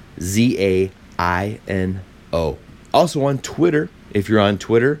 DRZAINO. Also on Twitter, if you're on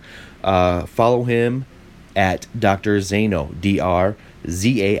Twitter, follow him at Dr. Zano, DRZAINO.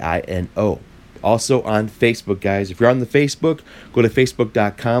 Also on Facebook, guys. If you're on the Facebook, go to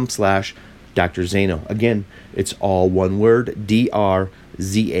facebook.com/Dr. Zano. Again, it's all one word, DRZAINO.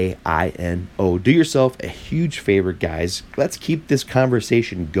 Do yourself a huge favor, guys. Let's keep this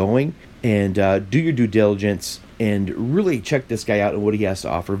conversation going and do your due diligence and really check this guy out and what he has to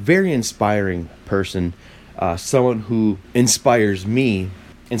offer. Very inspiring person, someone who inspires me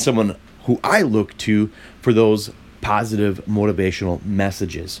and someone who I look to for those positive motivational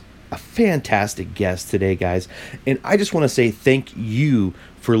messages. A fantastic guest today, guys. And I just want to say thank you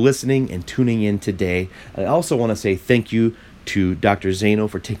for listening and tuning in today. I also want to say thank you to Dr. Zano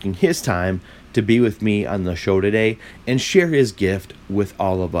for taking his time to be with me on the show today and share his gift with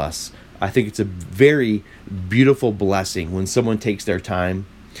all of us. I think it's a very beautiful blessing when someone takes their time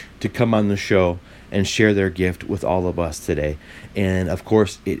to come on the show and share their gift with all of us today. And of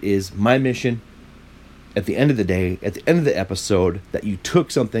course, it is my mission at the end of the day, at the end of the episode, that you took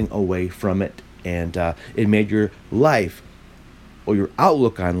something away from it and it made your life or your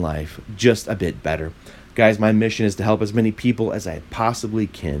outlook on life just a bit better. Guys, my mission is to help as many people as I possibly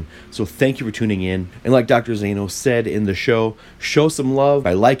can. So thank you for tuning in. And like Dr. Zano said in the show, show some love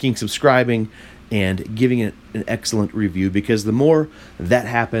by liking, subscribing, and giving it an excellent review, because the more that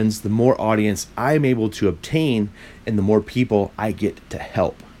happens, the more audience I'm able to obtain and the more people I get to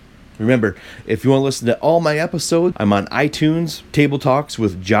help. Remember, if you want to listen to all my episodes, I'm on iTunes, Table Talks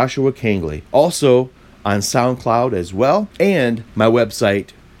with Joshua Kangley. Also on SoundCloud as well, and my website,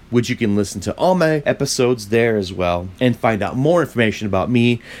 which you can listen to all my episodes there as well and find out more information about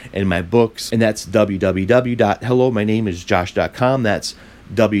me and my books. And that's www.hellomynameisjosh.com. That's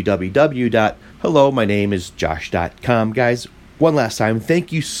www.hellomynameisjosh.com. Guys, one last time,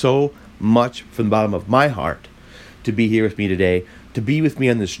 thank you so much from the bottom of my heart to be here with me today, to be with me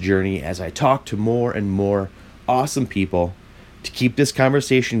on this journey as I talk to more and more awesome people, to keep this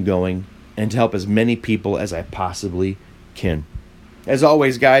conversation going and to help as many people as I possibly can. As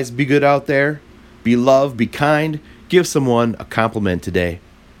always, guys, be good out there, be loved, be kind, give someone a compliment today.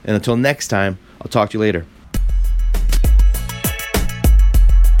 And until next time, I'll talk to you later.